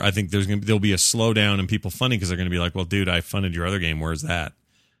 Before I think there'll be a slowdown in people funding, because they're going to be like, well, dude, I funded your other game. Where's that?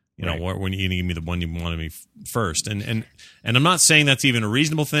 When you give me the one you wanted me first. And I'm not saying that's even a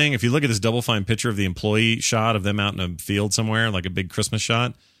reasonable thing. If you look at this Double Fine picture of the employee shot of them out in a field somewhere, like a big Christmas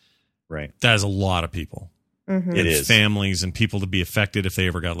shot, right? That is a lot of people. Mm-hmm. It is families and people to be affected if they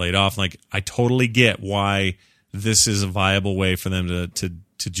ever got laid off. Like, I totally get why this is a viable way for them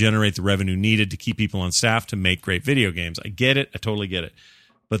to generate the revenue needed to keep people on staff to make great video games. I get it. I totally get it.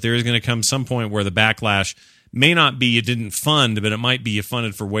 But there is going to come some point where the backlash may not be you didn't fund, but it might be you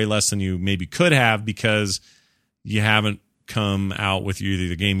funded for way less than you maybe could have because you haven't come out with either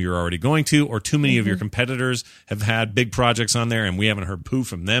the game you're already going to, or too many of your competitors have had big projects on there and we haven't heard poo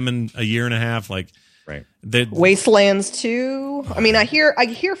from them in a year and a half. Like, right. Wastelands 2. I mean, I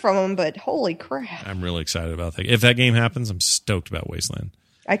hear from them, but holy crap. I'm really excited about that. If that game happens, I'm stoked about Wasteland.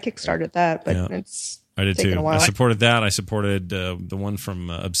 I kickstarted that, but I did too. I supported that. I supported the one from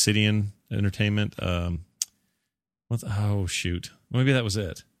Obsidian Entertainment. Oh shoot, maybe that was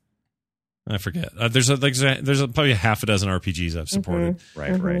it. I forget. There's probably a half a dozen RPGs I've supported.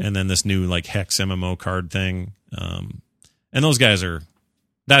 Right. And then this new like Hex MMO card thing. And those guys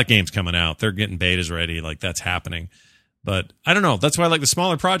that game's coming out. They're getting betas ready. Like, that's happening. But I don't know. That's why I like the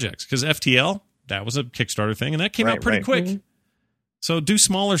smaller projects, because FTL, that was a Kickstarter thing, and that came out pretty quick. So do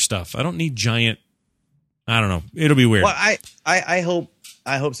smaller stuff. I don't need giant. I don't know. It'll be weird. Well, I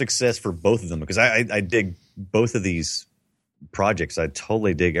hope success for both of them, because I dig both of these projects. I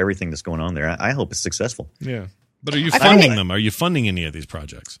totally dig everything that's going on there. I hope it's successful. Yeah. But are you funding them? Are you funding any of these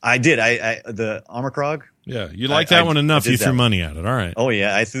projects? I did. The Armorkrog. Yeah, you like that one enough. You threw money at it. All right. Oh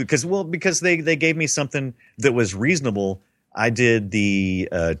yeah, I threw because they gave me something that was reasonable. I did the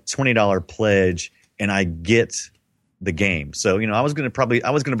 $20 pledge, and I get the game. So I was going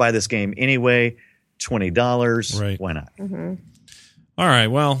to buy this game anyway. $20. Right. Why not? Mm-hmm. All right.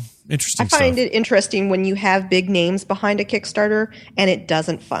 Well, interesting. I find it interesting when you have big names behind a Kickstarter and it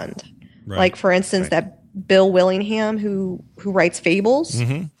doesn't fund. Right. Like, for instance, that Bill Willingham who writes Fables.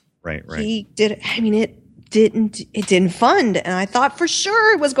 Mm-hmm. Right. He did. I mean, it didn't fund, and I thought for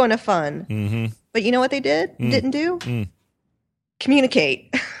sure it was going to fund. Mm-hmm. But you know what they didn't do?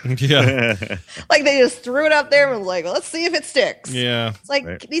 Communicate. Yeah. Like, they just threw it up there and was like, well, let's see if it sticks. Yeah. It's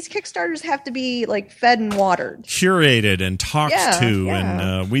like these Kickstarters have to be like fed and watered, curated and talked to.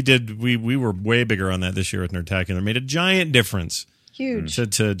 Yeah. And we were way bigger on that this year with Nerdtacular. Made a giant difference. Huge.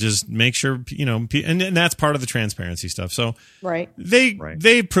 To just make sure, and that's part of the transparency stuff. So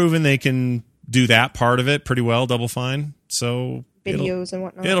they've proven they can do that part of it pretty well, Double Fine. So videos and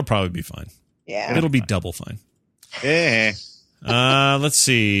whatnot. It'll probably be fine. Yeah. It'll be double fine. Yeah. Let's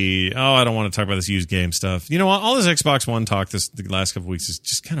see. Oh, I don't want to talk about this used game stuff. You know what? All this Xbox One talk the last couple weeks is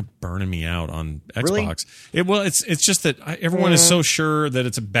just kind of burning me out on Xbox. Really? It's just that everyone is so sure that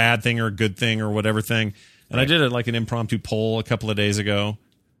it's a bad thing or a good thing or whatever thing. And I did an impromptu poll a couple of days ago.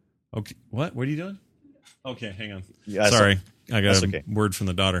 Okay, what are you doing? Okay, hang on. Yeah, sorry, I got a word from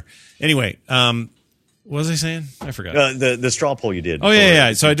the daughter. Anyway, what was I saying? I forgot. The straw poll you did. Oh,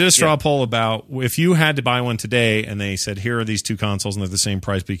 yeah. So I did a straw poll about if you had to buy one today, and they said, here are these two consoles, and they're the same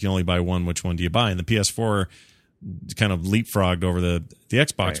price, but you can only buy one. Which one do you buy? And the PS4 kind of leapfrogged over the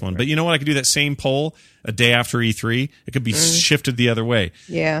Xbox one. But you know what? I could do that same poll a day after E3. It could be shifted the other way.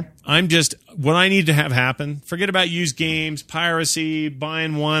 Yeah. What I need to have happen, forget about used games, piracy,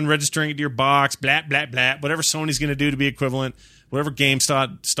 buying one, registering it to your box, blah, blah, blah, whatever Sony's going to do to be equivalent, whatever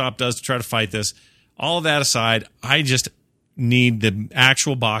GameStop does to try to fight this. All of that aside, I just need the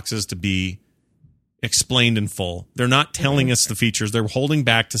actual boxes to be explained in full. They're not telling us the features. They're holding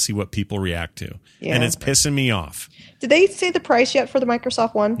back to see what people react to. Yeah. And it's pissing me off. Did they say the price yet for the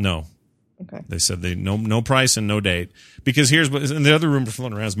Microsoft One? No. Okay. They said no price and no date. Because here's what, and the other rumor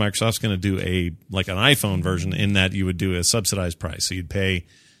floating around is Microsoft's going to do an iPhone version, in that you would do a subsidized price. So you'd pay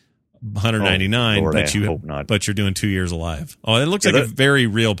 $199, Lord, but I hope not. but you're doing 2 years alive. Oh, it looks like a very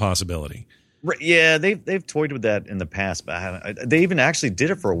real possibility. Right, yeah, they've toyed with that in the past, but they even actually did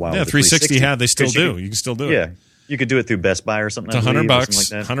it for a while. Yeah, with the 360 had. They still 'cause do. You can still do it. Yeah, you could do it through Best Buy or something. It's I believe, or $100,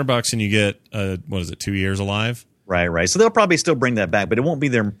 something like that. $100, and you get 2 years alive. Right. So they'll probably still bring that back, but it won't be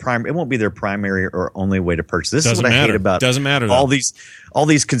their primary or only way to purchase. This Doesn't is what matter. I hate about Doesn't matter, though. all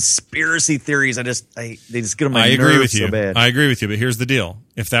these conspiracy theories. They just get on my I agree nerves with you. so bad. I agree with you, but here's the deal: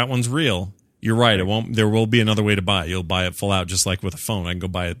 if that one's real, you're right. It won't. There will be another way to buy it. You'll buy it full out, just like with a phone. I can go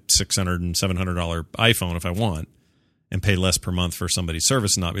buy a $600 and $700 iPhone if I want, and pay less per month for somebody's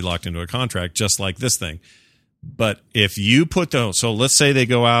service and not be locked into a contract, just like this thing. But if you put those, so let's say they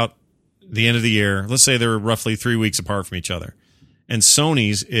go out the end of the year. Let's say they're roughly 3 weeks apart from each other, and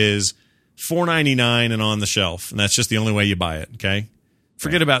Sony's is $499 and on the shelf, and that's just the only way you buy it. Okay.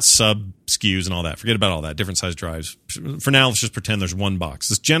 Forget about sub SKUs and all that. Forget about all that. Different size drives. For now, let's just pretend there's one box.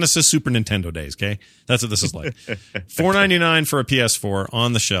 This Genesis Super Nintendo days, okay? That's what this is like. $499 for a PS4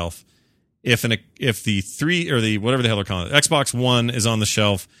 on the shelf. If the whatever the hell they're calling it, Xbox One is on the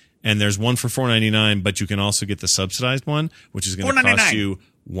shelf, and there's one for $499, but you can also get the subsidized one, which is going to cost you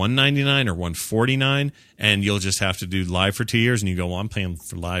 $199 or $149, and you'll just have to do live for 2 years, and you go, well, I'm paying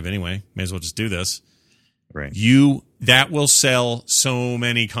for live anyway. May as well just do this. Right. That will sell so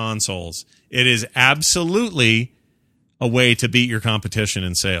many consoles. It is absolutely a way to beat your competition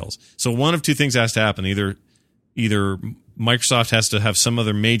in sales. So one of two things has to happen. Either Microsoft has to have some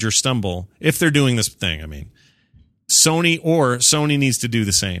other major stumble, if they're doing this thing, I mean. Sony needs to do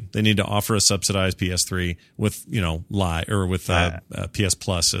the same. They need to offer a subsidized PS3 with, live or with PS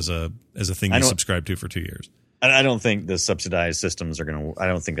Plus as a thing you subscribe to for 2 years. I don't think the subsidized systems are going to. I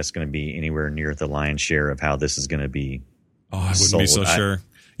don't think that's going to be anywhere near the lion's share of how this is going to be. Oh, I wouldn't be so sold. sure.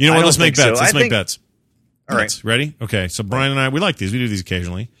 You know what? Let's make bets. So. Let's make bets. All right. Ready? Okay. So Brian and I, we like these. We do these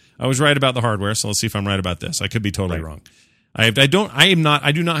occasionally. I was right about the hardware, so let's see if I'm right about this. I could be totally wrong. I do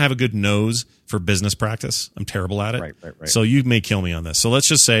not have a good nose for business practice. I'm terrible at it. Right. So you may kill me on this. So let's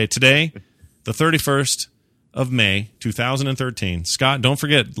just say today, the 31st of May, 2013. Scott, don't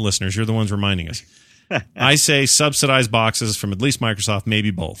forget, listeners, you're the ones reminding us. I say subsidized boxes from at least Microsoft,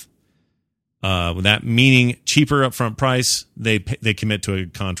 maybe both. With that meaning cheaper upfront price, they commit to a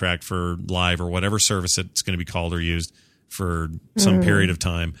contract for live or whatever service it's going to be called or used for some period of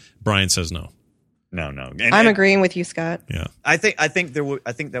time. Brian says no. No. I'm agreeing with you, Scott. Yeah, I think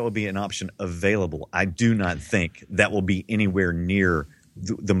that will be an option available. I do not think that will be anywhere near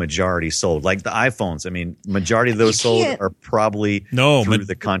the majority sold. Like the iPhones, I mean, majority of those sold are probably through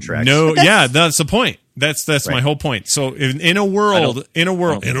the contracts. No, yeah, that's the point. That's my whole point. So in a world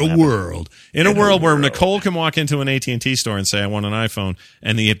where Nicole can walk into an AT&T store and say, I want an iPhone,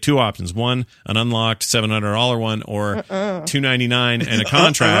 and you have two options: one, an unlocked $700 one, or $299 and a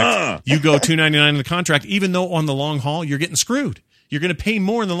contract. You go $299 in the contract, even though on the long haul you're getting screwed. You're going to pay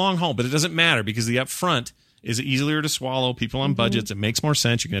more in the long haul, but it doesn't matter because the upfront is easier to swallow. People on budgets, it makes more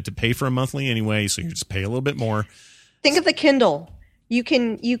sense. You're going to have to pay for a monthly anyway, so you just pay a little bit more. Think of the Kindle. You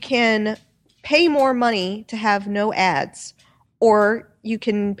can pay more money to have no ads, or you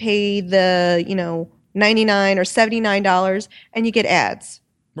can pay the $99 or $79 and you get ads.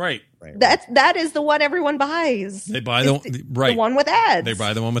 Right. That is the one everyone buys. They buy the one with ads. They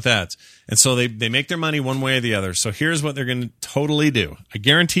buy the one with ads. And so they make their money one way or the other. So here's what they're going to totally do. I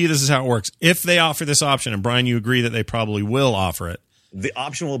guarantee this is how it works. If they offer this option, and Brian, you agree that they probably will offer it. The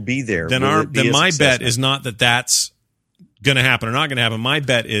option will be there. Then my bet is not that that's going to happen or not going to happen. My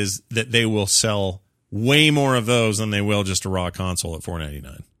bet is that they will sell way more of those than they will just a raw console at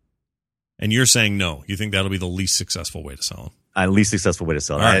 $499. And you're saying no. You think that'll be the least successful way to sell them? Least successful way to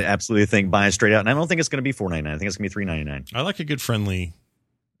sell it. Right. I absolutely think buying straight out, and I don't think it's going to be $499. I think it's going to be $399. I like a good friendly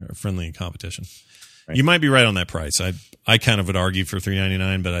competition. Right. You might be right on that price. I kind of would argue for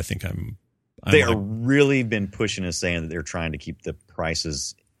 $399, but I think they are really been pushing us, saying that they're trying to keep the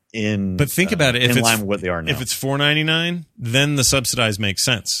prices in. But think about it, in line with what they are now. If it's $499, then the subsidized makes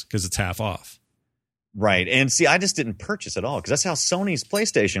sense because it's half off. Right. And see, I just didn't purchase at all because that's how Sony's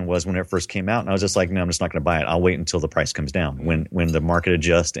PlayStation was when it first came out. And I was just like, no, I'm just not going to buy it. I'll wait until the price comes down when the market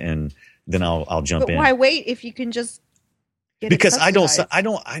adjusts, and then I'll jump in. But why wait if you can just Get it because I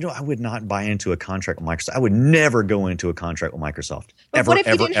would not buy into a contract with Microsoft. I would never go into a contract with Microsoft. But what if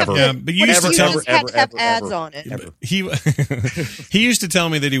you didn't have ever. to- Yeah, but you what used if to you tell just had to have ads on it? Ever. he used to tell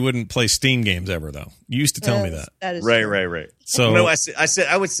me that he wouldn't play Steam games ever, though. You used to tell me that. That is Right, true. right. So No, I never said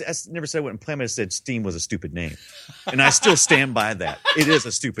I wouldn't play them. I said Steam was a stupid name, and I still stand by that. It is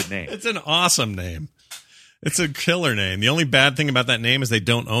a stupid name. it's an awesome name. It's a killer name. The only bad thing about that name is they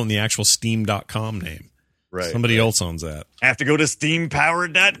don't own the actual Steam.com name. Right. Somebody else owns that. Have to go to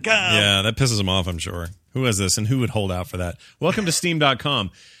steampower.com. Yeah, that pisses them off, I'm sure. Who has this and who would hold out for that? Welcome to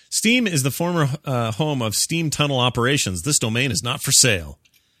Steam.com. Steam is the former home of Steam Tunnel Operations. This domain is not for sale.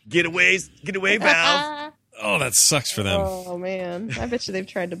 Get away, Valve. Oh, that sucks for them. Oh man, I bet you they've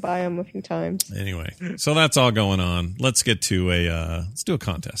tried to buy them a few times. Anyway, so that's all going on. Let's get to let's do a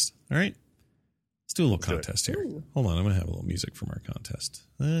contest. All right? Let's do a little contest here. Hold on, I'm going to have a little music from our contest.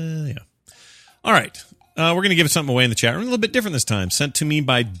 Yeah. All right. We're going to give something away in the chat room. A little bit different this time. Sent to me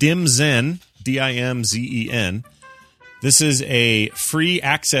by Dimzen, Dimzen. This is a free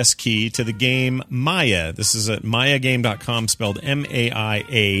access key to the game Maya. This is at mayagame.com, spelled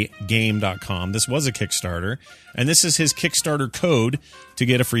M-A-I-A game.com. This was a Kickstarter, and this is his Kickstarter code to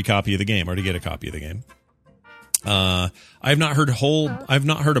get a free copy of the game, or to get a copy of the game. I've not heard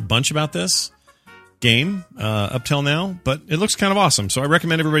a bunch about this game up till now, but it looks kind of awesome. So I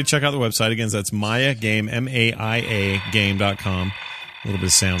recommend everybody check out the website. Again, that's Maya Game, M-A-I-A game.com. A little bit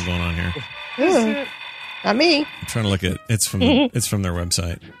of sound going on here. Not me. I'm trying to look at it's from their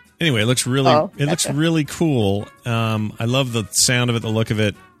website. Anyway, it looks really looks really cool. I love the sound of it, the look of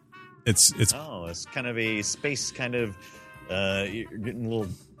it. It's It's kind of a space kind of you're getting a little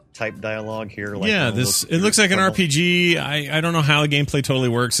type dialogue here. Like yeah, it looks like an RPG. I don't know how the gameplay totally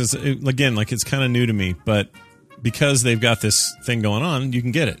works. It's kind of new to me, but because they've got this thing going on, you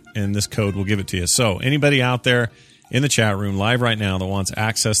can get it, and this code will give it to you. So anybody out there in the chat room live right now that wants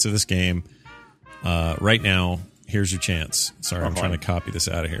access to this game, right now, here's your chance. Sorry, I'm trying to copy this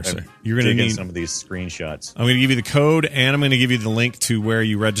out of here. So you're going to need some of these screenshots. I'm going to give you the code, and I'm going to give you the link to where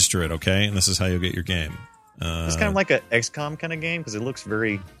you register it. Okay, and this is how you'll get your game. It's kind of like a XCOM kind of game because it looks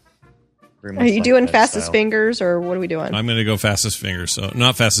very much Are you like doing that fastest style. fingers, or what are we doing? I'm going to go fastest fingers. So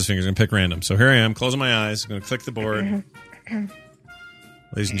not fastest fingers. I'm going to pick random. So here I am, closing my eyes. I'm going to click the board.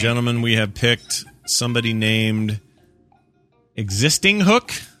 Ladies and gentlemen, we have picked somebody named Existing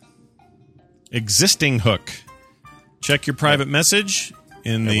Hook. Existing Hook. Check your private message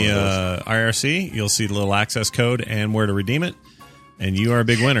in the IRC. You'll see the little access code and where to redeem it. And you are a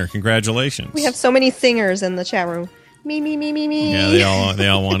big winner. Congratulations. We have so many singers in the chat room. Me. Yeah, they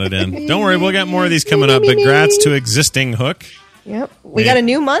all want it in. Don't worry, we'll get more of these coming up. But congrats to Existing Hook. Yep. We got a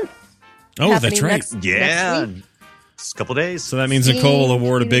new month. Oh, that's happening right. next Yeah, week. just a couple days. So that means Steam Nicole will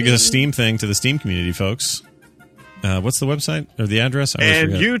award a big community. Steam thing to the Steam community, folks. What's the website or the address? I always And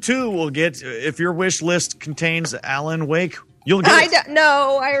forget. you too will get, if your wish list contains Alan Wake, you'll get it.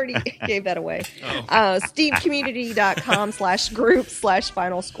 No, I already gave that away.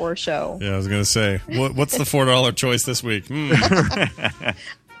 Steamcommunity.com/group/final score show. Yeah, I was going to say, what's the $4 choice this week?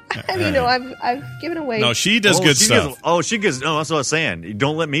 And you know, I've given away. No, she does good stuff. She gives. No, that's what I was saying.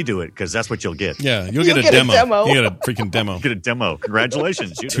 Don't let me do it because that's what you'll get. Yeah, you'll get a get a demo. demo. You get a freaking demo. Get a demo.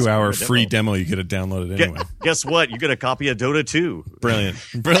 Congratulations. You just 2-hour got a free demo. You get it downloaded anyway. Guess what? You get a copy of Dota 2. Brilliant.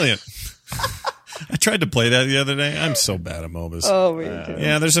 I tried to play that the other day. I'm so bad at MOBAs. Oh, man.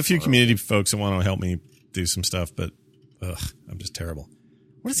 Yeah, there's a few community folks that want to help me do some stuff, but I'm just terrible.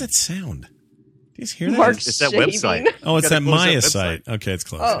 What does that sound? Do you guys hear that? Mark's It's that shaving. website. Oh, it's Gotta that close Maya that site. website. Okay, it's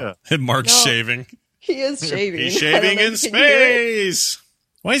close. Oh. Mark's No. shaving. He is shaving. He's I shaving don't know in if you can hear it. space.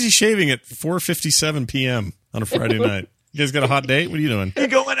 Why is he shaving at 4:57 p.m. on a Friday night? You guys got a hot date? What are you doing? You're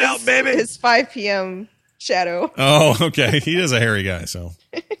going out, baby. His 5 p.m. shadow. Oh, okay. He is a hairy guy, so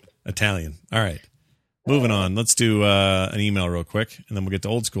Italian. All right. Moving on. Let's do an email real quick, and then we'll get to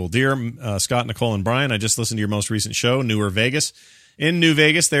old school. Dear Scott, Nicole, and Brian, I just listened to your most recent show, Newer Vegas. In New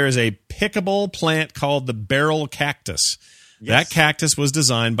Vegas, there is a pickable plant called the barrel cactus. Yes. That cactus was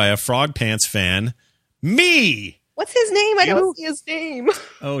designed by a Frog Pants fan, me. What's his name? I don't see his name.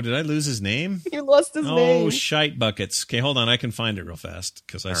 Oh, did I lose his name? You lost his Oh, name. shite buckets. Okay, hold on. I can find it real fast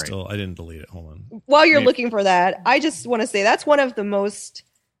because I right. didn't delete it. Hold on. While you're looking for that, I just want to say that's one of the most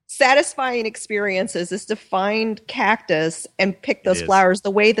satisfying experiences is to find cactus and pick those is. flowers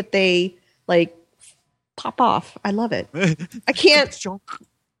the way that they like pop off. I love it. I can't.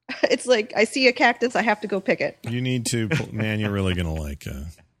 It's like I see a cactus, I have to go pick it. You need to, man. You're really gonna like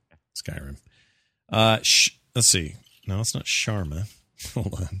Skyrim. Let's see. No, it's not Sharma.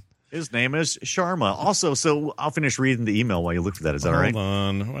 Hold on. His name is Sharma. Also, so I'll finish reading the email while you look for that. Is that all right? Hold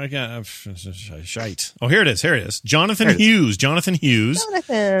on. I got shite. Oh, here it is. Jonathan Hughes.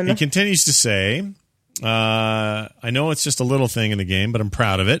 Jonathan. He continues to say, I know it's just a little thing in the game, but I'm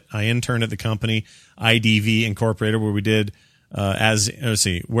proud of it. I interned at the company IDV Incorporated, where we did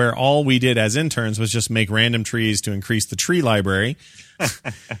where all we did as interns was just make random trees to increase the tree library.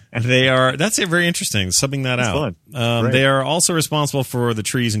 That's very interesting. Subbing that out. Right. They are also responsible for the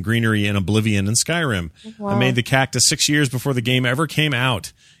trees and greenery in Oblivion and Skyrim. Wow. I made the cactus 6 years before the game ever came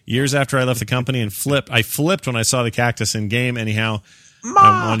out. Years after I left the company and I flipped when I saw the cactus in game. Anyhow,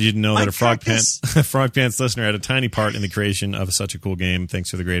 I wanted you to know that a Frog Pants listener had a tiny part in the creation of such a cool game. Thanks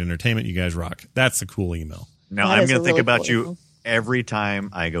for the great entertainment. You guys rock. That's the cool email. Now I'm going to think about you every time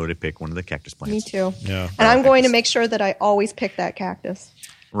I go to pick one of the cactus plants. Me too. Yeah. And I'm going to make sure that I always pick that cactus.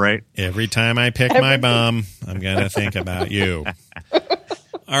 Right. Every time I pick my bum, I'm going to think about you.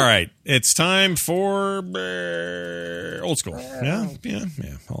 All right. It's time for old school. Yeah.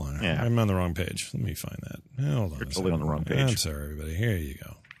 Hold on. Yeah. I'm on the wrong page. Let me find that. Hold on. You're totally on the wrong page. I'm sorry, everybody. Here you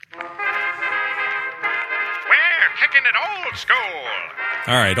go. We're kicking it old school.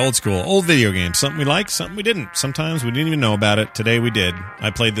 All right, old school, old video games. Something we liked, something we didn't. Sometimes we didn't even know about it. Today we did.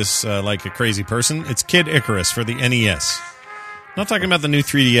 I played this like a crazy person. It's Kid Icarus for the NES. I'm not talking about the new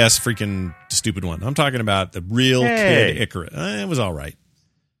 3DS freaking stupid one. I'm talking about the real Kid Icarus. It was all right.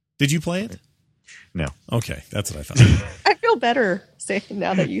 Did you play it? No. Okay, that's what I thought. I feel better saying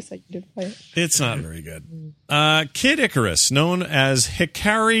now that you said you did play it. It's not very good. Kid Icarus, known as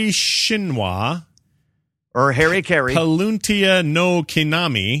Hikari Shinwa, or Harry Carey. Paluntia no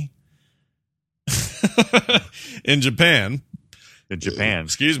Kinami in Japan.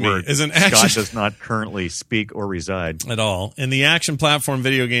 Excuse me, is an action. Scott does not currently speak or reside at all. In the action platform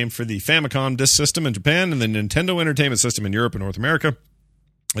video game for the Famicom Disk System in Japan and the Nintendo Entertainment System in Europe and North America.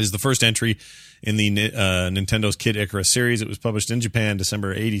 It is the first entry in the Nintendo's Kid Icarus series. It was published in Japan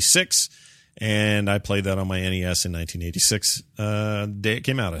December 86. And I played that on my NES in 1986. The day it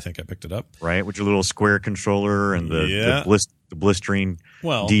came out, I think I picked it up. Right, with your little square controller and the blistering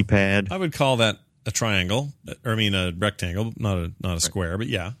D-pad. I would call that a triangle, or I mean a rectangle, not a square. But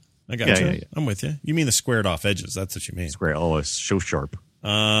yeah, I got you. Yeah. I'm with you. You mean the squared off edges? That's what you mean. Square, it's so sharp.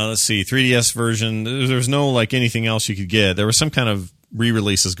 Let's see, 3DS version. There was no like anything else you could get. There was some kind of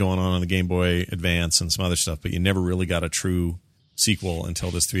re-releases going on the Game Boy Advance and some other stuff, but you never really got a true sequel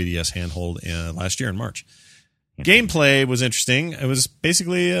until this 3DS handheld last year in March. Gameplay was interesting. It was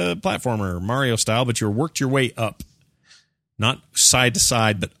basically a platformer, Mario style, but you worked your way up. Not side to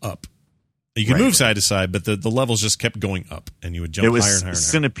side, but up. You could move side to side, but the levels just kept going up, and you would jump higher and higher and higher.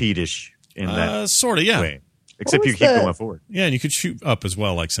 Centipede-ish in that sort of, yeah. way. Except you keep going forward. Yeah, and you could shoot up as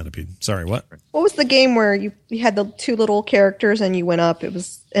well, like Centipede. Sorry, what? What was the game where you had the two little characters and you went up? It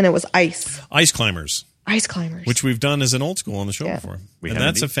was ice. Ice Climbers. Ice Climbers. Which we've done as an old school on the show before. And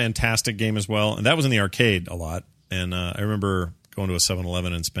that's a fantastic game as well. And that was in the arcade a lot. And I remember going to a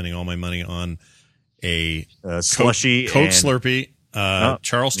 7-Eleven and spending all my money on a slushy, Coke Slurpee,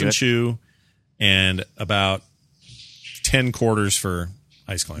 Charleston Chew, and about 10 quarters for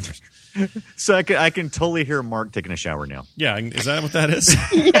Ice Climbers. So I can totally hear Mark taking a shower now. Yeah, is that what that is?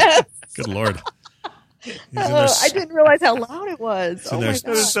 Yes. Good Lord. I didn't realize how loud it was. Oh my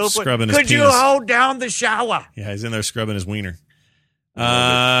God. Scrubbing his penis. Could you hold down the shower? Yeah, he's in there scrubbing his wiener.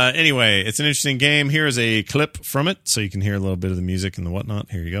 Anyway, it's an interesting game. Here is a clip from it, so you can hear a little bit of the music and the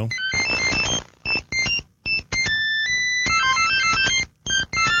whatnot. Here you go.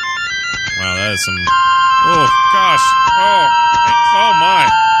 Wow, that is some... Oh, gosh. Oh, my.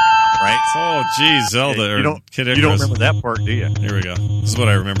 Right? Oh, geez, Zelda. You don't remember that part, do you? Here we go. This is what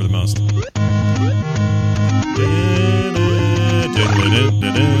I remember the most.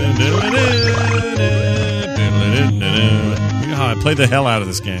 I played the hell out of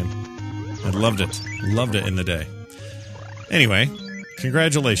this game. I loved it. Loved it in the day. Anyway,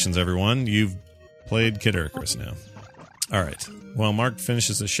 congratulations, everyone. You've played Kid Icarus now. All right. Well, Mark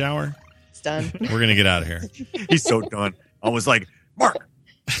finishes the shower. It's done. We're going to get out of here. He's so done. I was like, Mark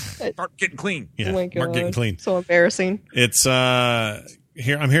getting clean. Yeah, oh my God. Mark getting clean. So embarrassing. It's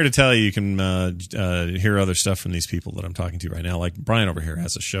here. I'm here to tell you can hear other stuff from these people that I'm talking to right now. Like Brian over here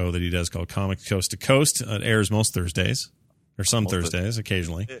has a show that he does called Comic Coast to Coast. It airs most Thursdays or some Thursdays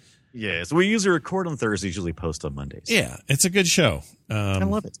occasionally. Yeah, so we usually record on Thursdays, usually post on Mondays. Yeah, it's a good show. I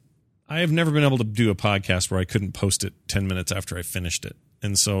love it. I have never been able to do a podcast where I couldn't post it 10 minutes after I finished it.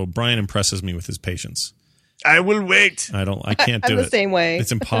 And so Brian impresses me with his patience. I will wait. I can't do it. I'm the same way.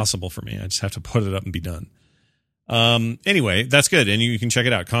 It's impossible for me. I just have to put it up and be done. Anyway, that's good. And you can check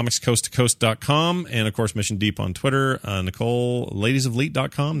it out, comicscoasttocoast.com. And, of course, Mission Deep on Twitter. Nicole,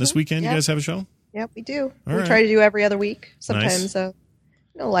 ladiesofleet.com. This weekend, you guys have a show? Yep, we do. All we right. try to do every other week. Nice. Sometimes,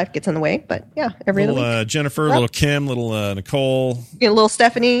 life gets in the way, but yeah, every other Little week. Jennifer, Yep. little Kim, little Nicole. Get a little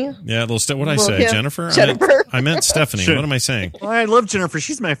Stephanie. Yeah, little what did I Little say? Kim. Jennifer? Jennifer. I meant Stephanie. Sure. What am I saying? Oh, I love Jennifer.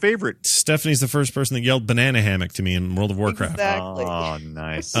 She's my favorite. Stephanie's the first person that yelled banana hammock to me in World of Warcraft. Exactly. Oh,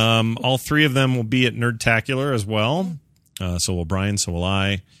 nice. All three of them will be at Nerdtacular as well. So will Brian, so will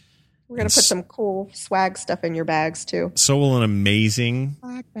I. We're going to put some cool swag stuff in your bags, too. So will an amazing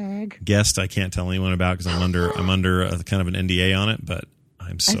guest I can't tell anyone about because I'm under a kind of an NDA on it, but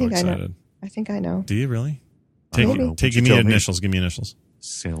I'm so think I know. excited. I think I know. Do you really? I don't know. Give Would me you tell me? initials. Give me initials.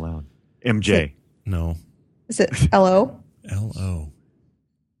 Say it loud. MJ. No. Is it LO? L-O.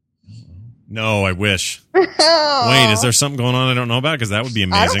 No, I wish. Oh, Wait, is there something going on I don't know about? Because that would be I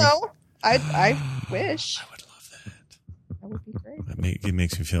don't amazing. know. I wish. I would love that. That would be great. It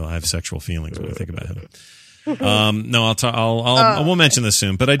makes me feel I have sexual feelings when I think about him. No, we'll mention this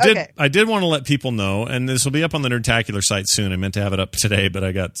soon. But I did want to let people know, and this will be up on the Nerdtacular site soon. I meant to have it up today, but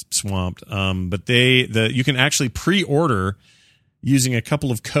I got swamped. But you can actually pre-order using a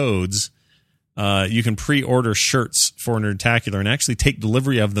couple of codes. You can pre-order shirts for Nerdtacular and actually take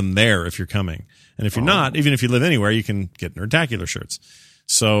delivery of them there if you're coming. And if you're not, even if you live anywhere, you can get Nerdtacular shirts.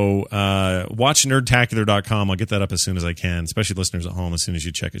 So watch nerdtacular.com. I'll get that up as soon as I can, especially listeners at home. As soon as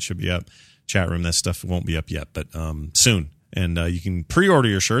you check, it should be up. Chat room, that stuff won't be up yet, but soon. And you can pre-order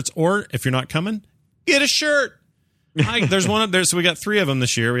your shirts, or if you're not coming, get a shirt. There's one up there. So we got 3 of them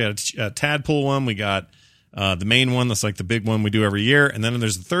this year. We got a Tadpool one. We got the main one that's like the big one we do every year. And then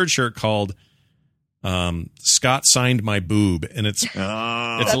there's the third shirt called Scott Signed My Boob. And it's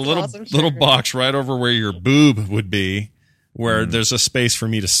That's a little awesome shirt. little box right over where your boob would be, where there's a space for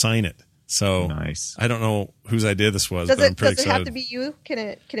me to sign it. So Nice. I don't know whose idea this was, Does but I'm it pretty does it excited. have to be you? Can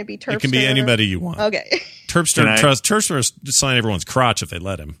it be Terpster? It can be anybody you want. Okay. Terpster Can I- Terpster sign everyone's crotch if they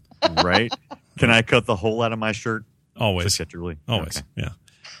let him. Right? Can I cut the hole out of my shirt? Always. Just get really. Always. Okay. Yeah.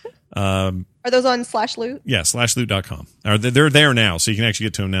 Are those on /loot? Yeah, /loot.com. Or they're there now, so you can actually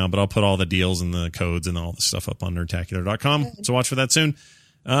get to them now, but I'll put all the deals and the codes and all the stuff up on nerdtacular.com. So watch for that soon.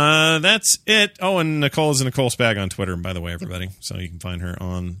 That's it. Oh, and Nicole is Nicole Spag on Twitter, by the way, everybody. So you can find her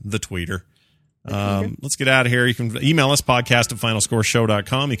on the Tweeter. Let's get out of here. You can email us,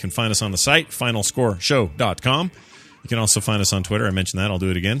 podcast@finalscoreshow.com. You can find us on the site, finalscoreshow.com. You can also find us on Twitter. I mentioned that. I'll do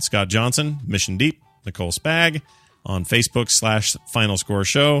it again. Scott Johnson, Mission Deep, Nicole Spag on Facebook /Final Score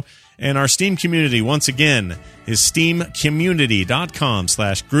Show. And our Steam community, once again, is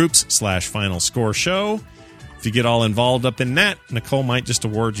steamcommunity.com/groups/Final Score Show. If you get all involved up in that, Nicole might just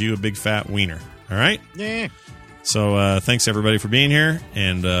award you a big fat wiener. All right? Yeah. So thanks, everybody, for being here.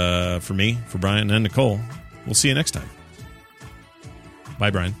 And for me, for Brian, and Nicole, we'll see you next time.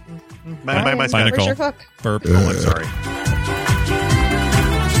 Bye, Brian. Bye, Bye, Where's Nicole. your hook? Burp. Oh, I'm sorry.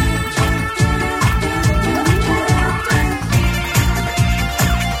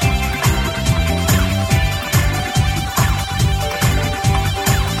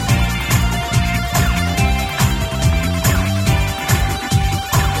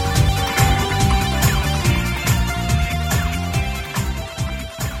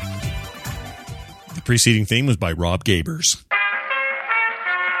 The preceding theme was by Rob Gabers.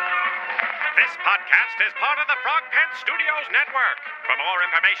 This podcast is part of the Frog Pants Studios Network. For more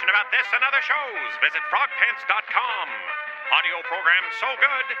information about this and other shows, visit frogpants.com. Audio program so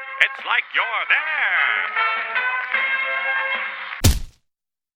good, it's like you're there.